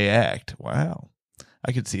non-DJ act. Wow,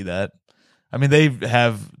 I could see that. I mean, they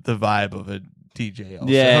have the vibe of a DJ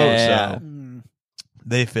also. Yeah. So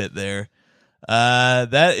they fit there.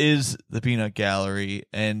 That is the Peanut Gallery.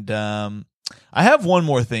 And I have one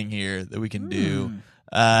more thing here that we can do.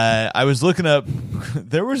 I was looking up.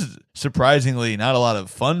 There was surprisingly not a lot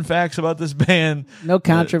of fun facts about this band. No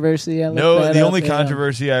controversy. The only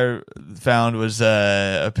controversy I found was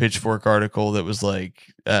a Pitchfork article that was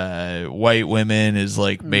like white women is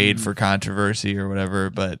like made for controversy or whatever.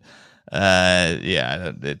 But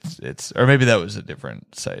it's or maybe that was a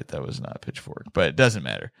different site. That was not Pitchfork, but it doesn't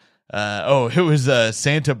matter. It was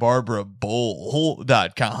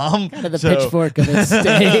SantaBarbaraBowl.com. Kind of the Pitchfork of its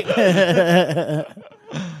state.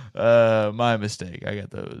 My mistake. I got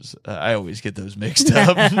those. I always get those mixed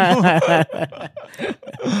up.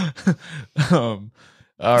 All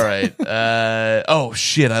right. Oh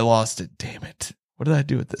shit! I lost it. Damn it! What did I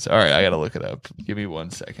do with this? All right, I gotta look it up. Give me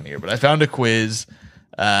 1 second here. But I found a quiz.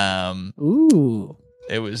 Ooh.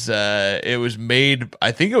 It was made.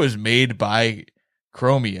 I think it was made by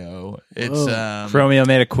Chromeo. It's Chromeo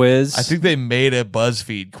made a quiz. I think they made a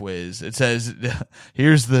BuzzFeed quiz. It says,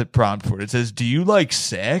 here's the prompt for it. It says, do you like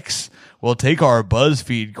sex? Well, take our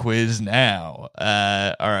BuzzFeed quiz now.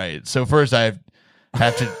 All right. So first I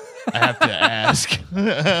have to ask,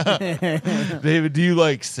 David, do you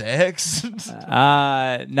like sex?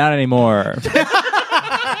 Not anymore.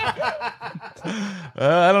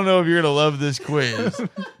 I don't know if you're going to love this quiz.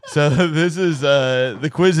 So this is the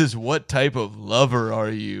quiz is what type of lover are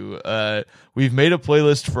you? We've made a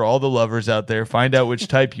playlist for all the lovers out there. Find out which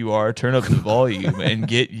type you are, turn up the volume, and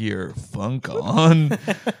get your funk on.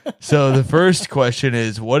 So the first question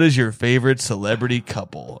is, what is your favorite celebrity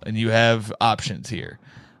couple? And you have options here.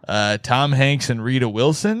 Tom Hanks and Rita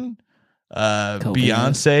Wilson,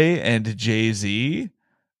 Beyonce and Jay-Z,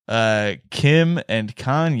 Kim and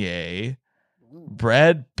Kanye,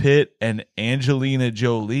 Brad Pitt and Angelina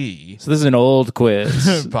Jolie. So this is an old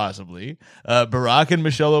quiz. Possibly. Barack and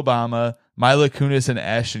Michelle Obama, Mila Kunis and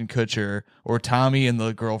Ashton Kutcher, or Tommy and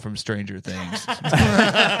the girl from Stranger Things.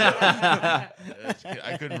 I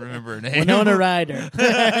couldn't remember her name. Winona Ryder.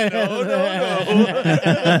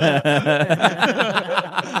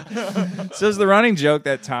 So is the running joke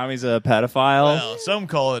that Tommy's a pedophile? Well, some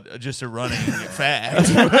call it just a running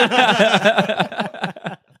fact.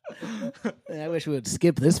 I wish we would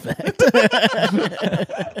skip this fact.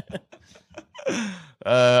 All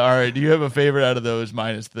right. Do you have a favorite out of those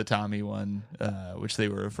minus the Tommy one, which they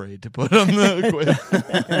were afraid to put on the quiz?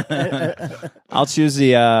 I'll choose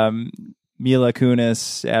the Mila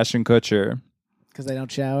Kunis, Ashton Kutcher. Because they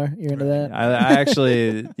don't shower? You're into that? I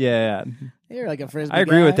actually, yeah. You're like a frisbee. I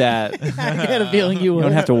agree guy. with that. I had a feeling you You would.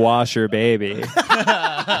 don't have to wash your baby.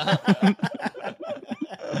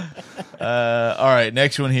 All right,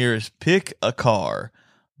 next one here is pick a car.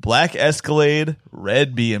 Black Escalade,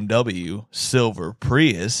 red BMW, silver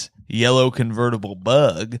Prius, yellow convertible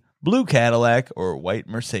Bug, blue Cadillac, or white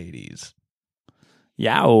Mercedes.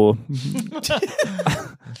 Yow.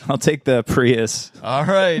 I'll take the Prius. All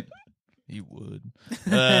right. You would.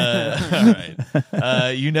 All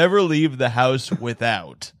right. You never leave the house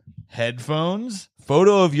without headphones,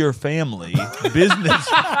 photo of your family, business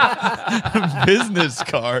business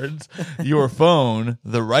cards, your phone,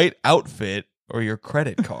 the right outfit, or your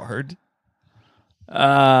credit card.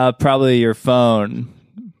 Probably your phone.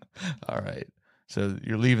 All right. So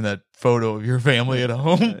you're leaving that photo of your family at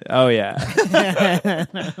home. Oh yeah.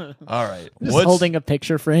 All right. Just holding a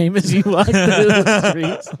picture frame as you walk through the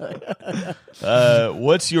streets.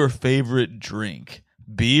 What's your favorite drink?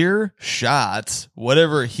 Beer, shots,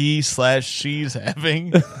 whatever he/she's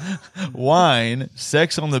having, wine,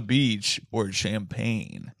 sex on the beach, or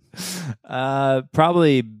champagne.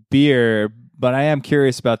 Probably beer, but I am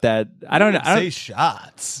curious about that. I don't Say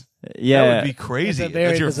shots. Yeah. That would be crazy. That's a very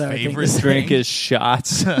That's your bizarre thing to favorite say. drink is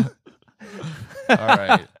shots. All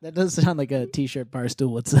right. That does sound like a t-shirt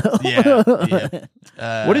Barstool would sell. Yeah.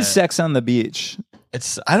 What is sex on the beach?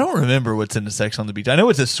 I don't remember what's in the sex on the beach. I know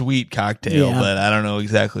it's a sweet cocktail, Yeah. but I don't know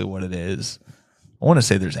exactly what it is. I want to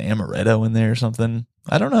say there's amaretto in there or something.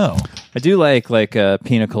 I don't know. I do like a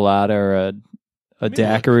pina colada or a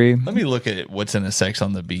daiquiri. Let me look at what's in a sex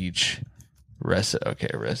on the beach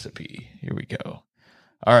recipe. Here we go.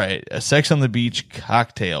 All right, a sex on the beach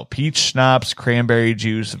cocktail: peach schnapps, cranberry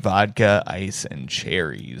juice, vodka, ice, and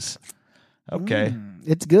cherries. Okay.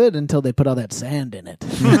 It's good until they put all that sand in it.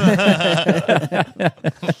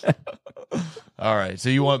 All right. So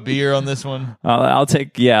you want beer on this one? I'll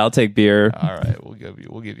take beer. All right, we'll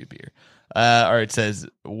give you beer. All right, it says,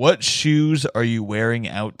 what shoes are you wearing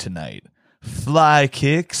out tonight? Fly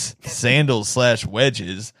kicks,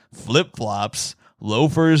 sandals/wedges, flip flops,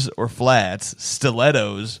 loafers or flats,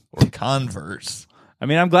 stilettos or Converse. I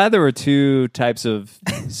mean, I'm glad there were two types of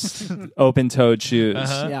open-toed shoes.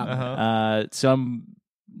 Yeah. Some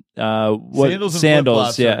Sandals and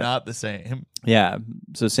sandals? flip-flops Yeah, are not the same. yeah.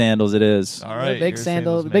 So sandals, it is. All right, big you're a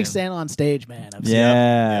sandal, sandals big man. sandal on stage, man. I've seen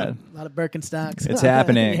Yeah. a lot of Birkenstocks. It's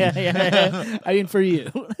happening. yeah. I mean, for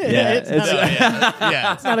you. Yeah, it's not,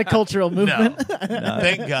 Yeah. it's not a cultural movement.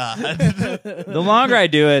 Thank God. The longer I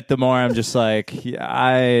do it, the more I'm just like,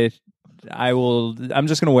 I'm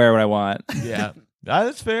just gonna wear what I want. Yeah.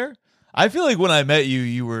 That's fair. I feel like when I met you,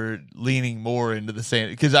 you were leaning more into the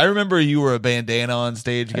sand because I remember you were a bandana on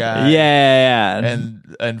stage guy. Yeah.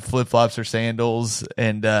 And flip flops or sandals.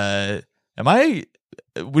 And were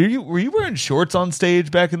you wearing shorts on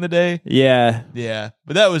stage back in the day? Yeah. Yeah,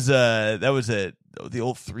 but that was the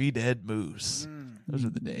old Three Dead Moose. Those were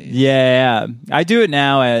the days. Yeah. I do it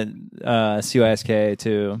now at CYSK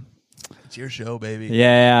too. It's your show, baby.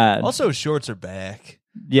 Yeah. Also, shorts are back.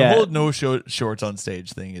 Yeah. The whole no shorts on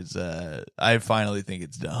stage thing is. I finally think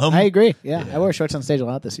it's dumb. I agree. Yeah, I wore shorts on stage a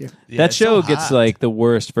lot this year. Yeah, That it's show so gets hot. like the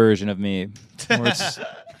worst version of me. Where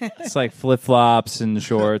it's like flip flops and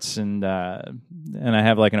shorts, and I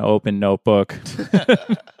have like an open notebook.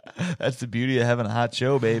 That's the beauty of having a hot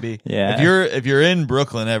show, baby. Yeah. If you're in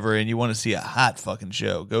Brooklyn ever and you want to see a hot fucking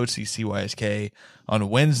show, go see CYSK on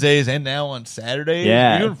Wednesdays and now on Saturdays.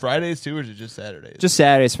 Yeah. Are you doing Fridays too, or is it just Saturdays? Just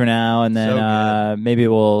Saturdays for now, and then So good. maybe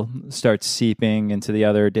we'll start seeping into the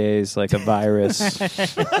other days like a virus.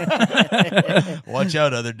 Watch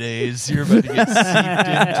out, other days. You're about to get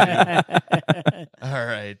seeped into. All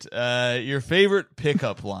right. Your favorite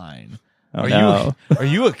pickup line. Oh, no. Are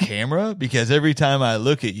you a camera? Because every time I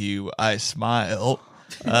look at you, I smile.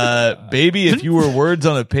 Baby, if you were words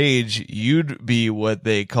on a page, you'd be what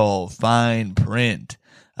they call fine print.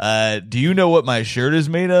 Do you know what my shirt is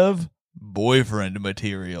made of? Boyfriend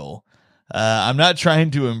material. I'm not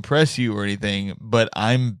trying to impress you or anything, but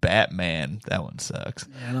I'm Batman. That one sucks.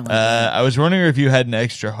 I don't like that. I was wondering if you had an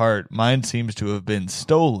extra heart. Mine seems to have been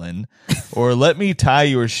stolen. Or let me tie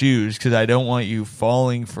your shoes because I don't want you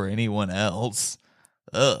falling for anyone else.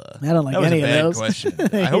 Ugh. I don't like that was any a of bad those. question.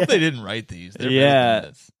 I hope they didn't write these. They're better Yeah. than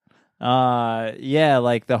this. Yeah,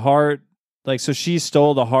 like the heart. Like, so she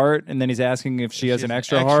stole the heart, and then he's asking if she has an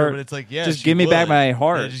extra heart. but it's like, yeah, Just she give me back would. my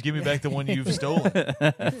heart. Yeah, just give me back the one you've stolen.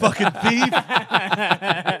 You fucking thief.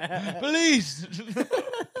 Please.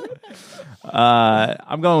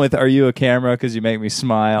 I'm going with "Are you a camera?" because you make me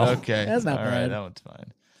smile. Okay. That's not All right, bad. that one's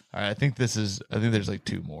fine. All right, I think there's like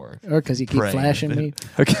two more. Or because you keep Praying. flashing me.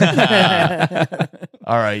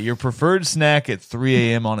 All right, your preferred snack at 3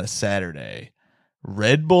 a.m. on a Saturday: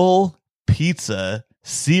 Red Bull, pizza,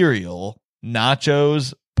 cereal,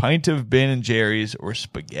 nachos, pint of Ben and Jerry's, or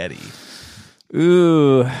spaghetti.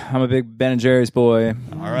 Ooh, I'm a big Ben and Jerry's boy.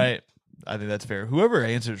 All right. I think that's fair. Whoever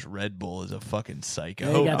answers Red Bull is a fucking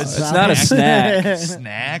psycho. They got It's some It's not a snack.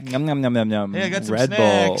 snack. Yum, yum, yum, yum, yum. Hey, I got some Red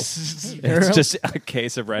Bull. snacks. It's just a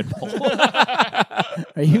case of Red Bull.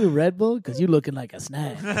 Are you a Red Bull? Because you looking like a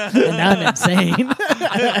snack. And I'm insane. And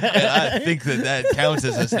I think that counts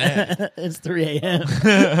as a snack. It's 3 a.m.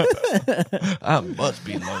 I must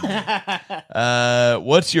be lonely.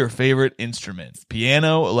 What's your favorite instrument?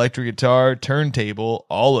 Piano, electric guitar, turntable,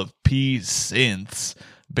 all of P's synths,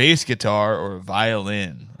 bass guitar, or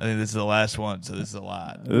violin? I think this is the last one, so this is a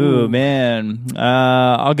lot. Ooh, man.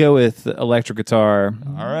 I'll go with electric guitar.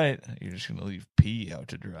 All right. You're just going to leave P out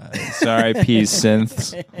to dry. Sorry, P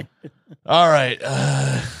synths. All right.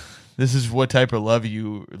 This is what type of lover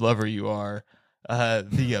you are.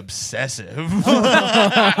 The obsessive.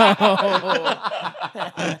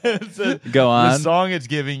 Go on. The song it's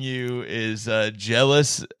giving you is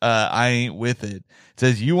Jealous, I Ain't With It. It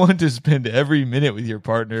says you want to spend every minute with your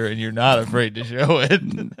partner and you're not afraid to show it.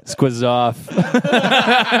 Squiz off.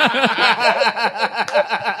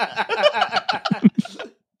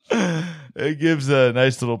 It gives a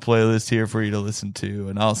nice little playlist here for you to listen to,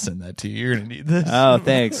 and I'll send that to you. You're going to need this. Oh,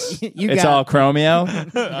 thanks. You It's got- all Chromeo.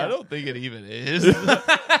 I don't think it even is.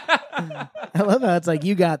 I love how it's like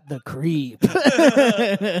you got the creep. That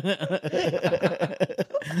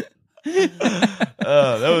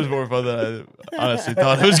was more fun than I honestly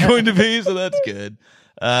thought it was going to be, so that's good.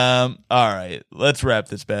 All right, let's wrap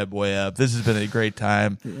this bad boy up. This has been a great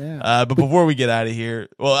time. Yeah. But before we get out of here,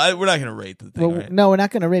 well, we're not going to rate the thing, Well, right? no, we're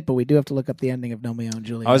not going to rate, but we do have to look up the ending of Romeo and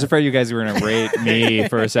Juliet. I was afraid you guys were going to rate me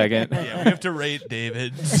for a second. Yeah, we have to rate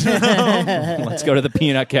David. Let's go to the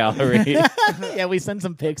peanut gallery. Yeah, we sent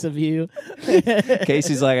some pics of you.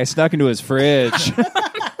 Casey's like, I snuck into his fridge.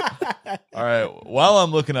 All right, while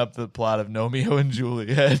I'm looking up the plot of Romeo and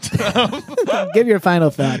Juliet, Give your final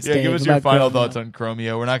thoughts. yeah, Dave, give us your about final Chromeo. thoughts on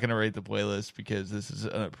Chromeo. We're not going to rate the playlist because this is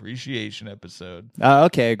an appreciation episode.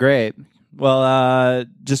 Okay, great. Well,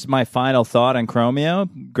 just my final thought on Chromeo.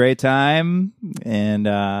 Great time, and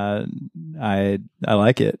I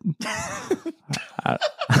like it. I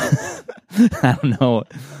don't know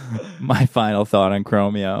my final thought on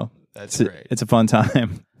Chromeo. That's It's, great. it's a fun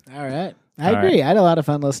time. All right. I All agree. right. I had a lot of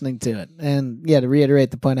fun listening to it. And yeah, to reiterate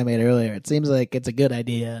the point I made earlier, it seems like it's a good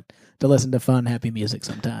idea to listen to fun, happy music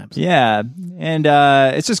sometimes. Yeah, and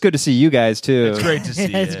it's just good to see you guys too. It's great to see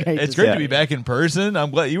It's it. great to It's see great to it. be back in person. I'm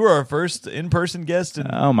glad you were our first in-person guest. And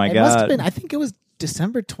Oh my It must have god! been, I think it was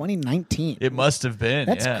December 2019. it must have been.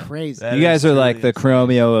 That's yeah. crazy. That You guys is are like truly the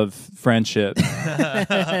Chromeo of friendship.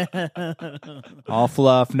 All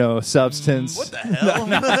fluff, no substance. What the hell?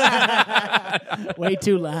 Way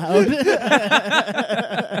too loud.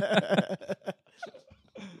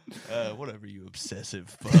 Whatever, you obsessive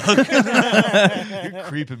fuck. You're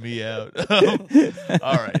creeping me out.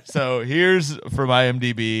 All right. So here's from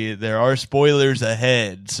IMDb. There are spoilers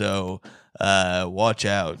ahead. So watch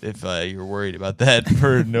out if you're worried about that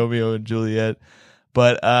for Romeo and Juliet.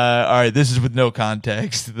 But all right, this is with no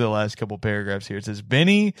context. The last couple paragraphs here. It says,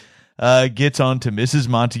 Benny gets onto Mrs.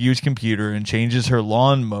 Montague's computer and changes her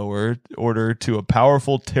lawnmower order to a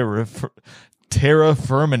powerful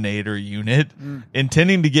Terraferminator unit,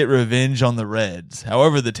 intending to get revenge on the Reds.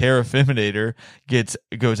 However, the Terraferminator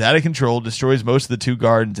goes out of control, destroys most of the two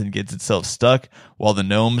gardens, and gets itself stuck while the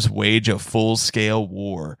gnomes wage a full-scale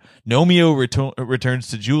war. Romeo returns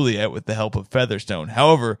to Juliet with the help of Featherstone.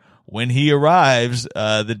 However, when he arrives,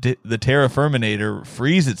 the Terraferminator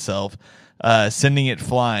frees itself, sending it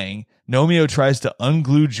flying. Romeo tries to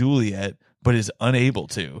unglue Juliet, but is unable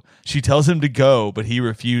to. She tells him to go, but he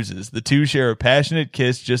refuses. The two share a passionate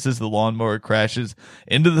kiss just as the lawnmower crashes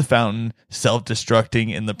into the fountain,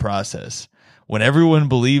 self-destructing in the process. When everyone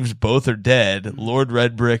believes both are dead, Lord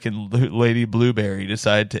Redbrick and Lady Blueberry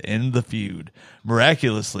decide to end the feud.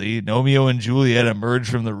 Miraculously, Romeo and Juliet emerge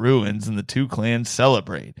from the ruins and the two clans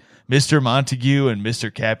celebrate. Mr. Montague and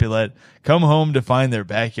Mr. Capulet come home to find their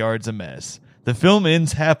backyards a mess. The film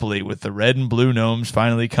ends happily with the red and blue gnomes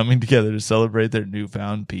finally coming together to celebrate their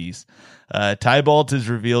newfound peace. Tybalt is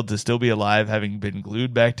revealed to still be alive, having been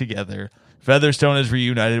glued back together. Featherstone is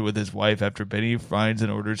reunited with his wife after Benny finds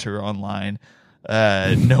and orders her online.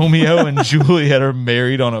 Nomeo and Juliet are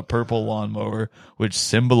married on a purple lawnmower, which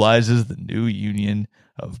symbolizes the new union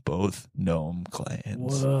of both gnome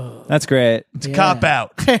clans. That's great. It's a cop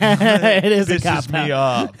out. It is a Pisses cop me out.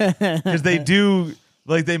 off because they do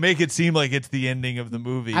like they make it seem like it's the ending of the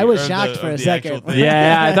movie. I was or shocked the- for of a the second. actual thing.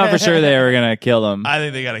 Yeah, I thought for sure they were gonna kill him. I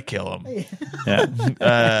think they gotta kill him. Yeah.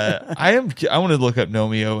 I want to look up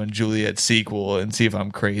Nomeo and Juliet sequel and see if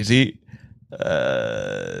I'm crazy.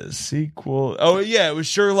 Sequel. Oh yeah, it was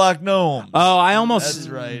Sherlock Gnomes. Oh, I almost. That's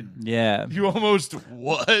right. Yeah. You almost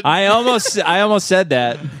what? I almost said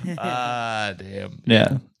that. Damn.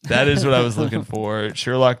 Yeah. That is what I was looking for.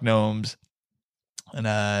 Sherlock Gnomes. And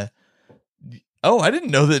I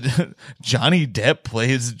didn't know that Johnny Depp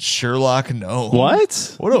plays Sherlock Gnomes.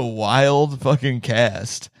 What? What a wild fucking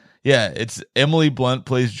cast. Yeah, it's Emily Blunt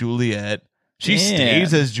plays Juliet. She Damn.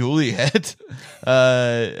 stays as Juliet.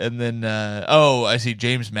 And then I see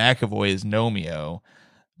James McAvoy is Nomeo.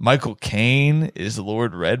 Michael Caine is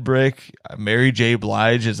Lord Redbrick. Mary J.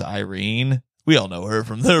 Blige is Irene. We all know her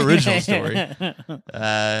from the original story.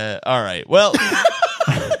 All right. Well,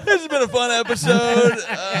 this has been a fun episode.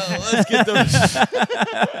 Let's get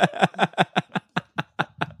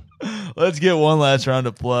Let's get one last round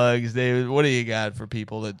of plugs. David, what do you got for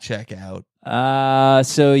people to check out?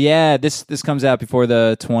 So yeah, this comes out before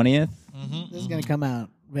the 20th. This is going to come out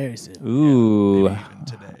very soon. Ooh, Even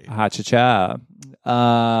today. ha cha cha.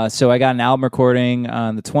 So I got an album recording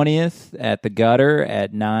on the 20th at the Gutter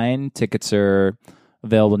at 9. Tickets are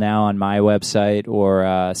available now on my website or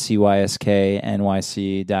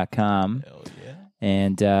cysknyc.com. Hell yeah.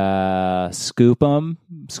 And scoop them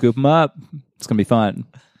up. It's gonna be fun.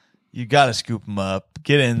 You got to scoop them up.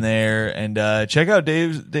 Get in there and check out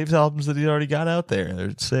Dave's albums that he already got out there.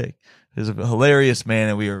 They're sick. He's a hilarious man,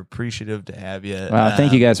 and we are appreciative to have you. Wow,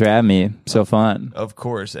 thank you guys for having me. So fun. Of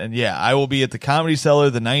course. And yeah, I will be at the Comedy Cellar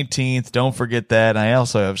the 19th. Don't forget that. I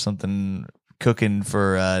also have something cooking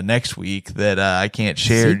for next week that I can't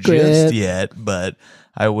share Secret. just yet, but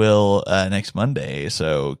I will next Monday.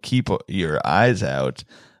 So keep your eyes out.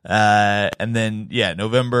 And then, yeah,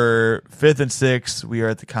 November 5th and 6th, we are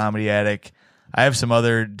at the Comedy Attic. I have some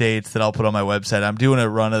other dates that I'll put on my website. I'm doing a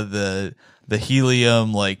run of the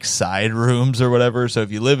Helium like side rooms or whatever. So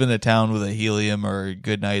if you live in a town with a Helium or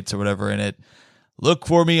Good Nights or whatever in it, look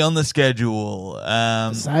for me on the schedule.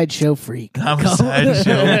 Sideshow freak. I'm a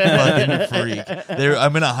sideshow fucking freak.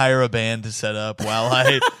 I'm gonna hire a band to set up while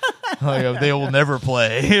they will never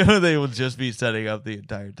play. They will just be setting up the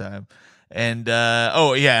entire time. And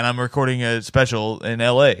and I'm recording a special in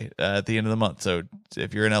LA at the end of the month. So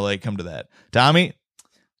if you're in LA, come to that. Tommy.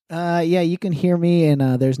 Yeah, you can hear me in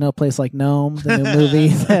There's No Place Like Nome, the new movie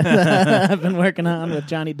that I've been working on with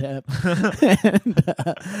Johnny Depp.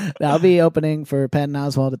 And, I'll be opening for Patton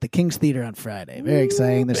Oswalt at the King's Theater on Friday. Very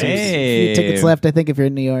exciting. There's a few tickets left. I think if you're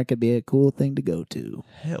in New York, it'd be a cool thing to go to.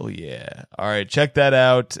 Hell yeah. All right, check that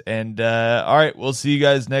out. And all right, we'll see you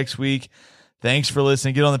guys next week. Thanks for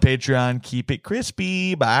listening. Get on the Patreon. Keep it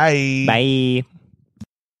crispy. Bye. Bye.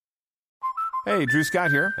 Hey, Drew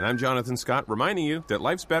Scott here, and I'm Jonathan Scott, reminding you that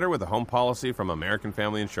life's better with a home policy from American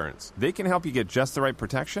Family Insurance. They can help you get just the right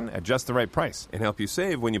protection at just the right price and help you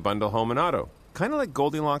save when you bundle home and auto. Kind of like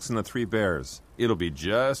Goldilocks and the Three Bears. It'll be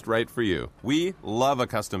just right for you. We love a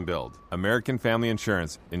custom build. American Family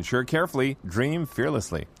Insurance. Insure carefully, dream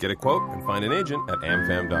fearlessly. Get a quote and find an agent at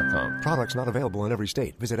amfam.com. Products not available in every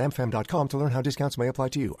state. Visit amfam.com to learn how discounts may apply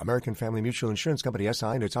to you. American Family Mutual Insurance Company, SI,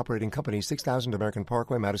 and its operating company, 6000 American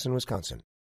Parkway, Madison, Wisconsin.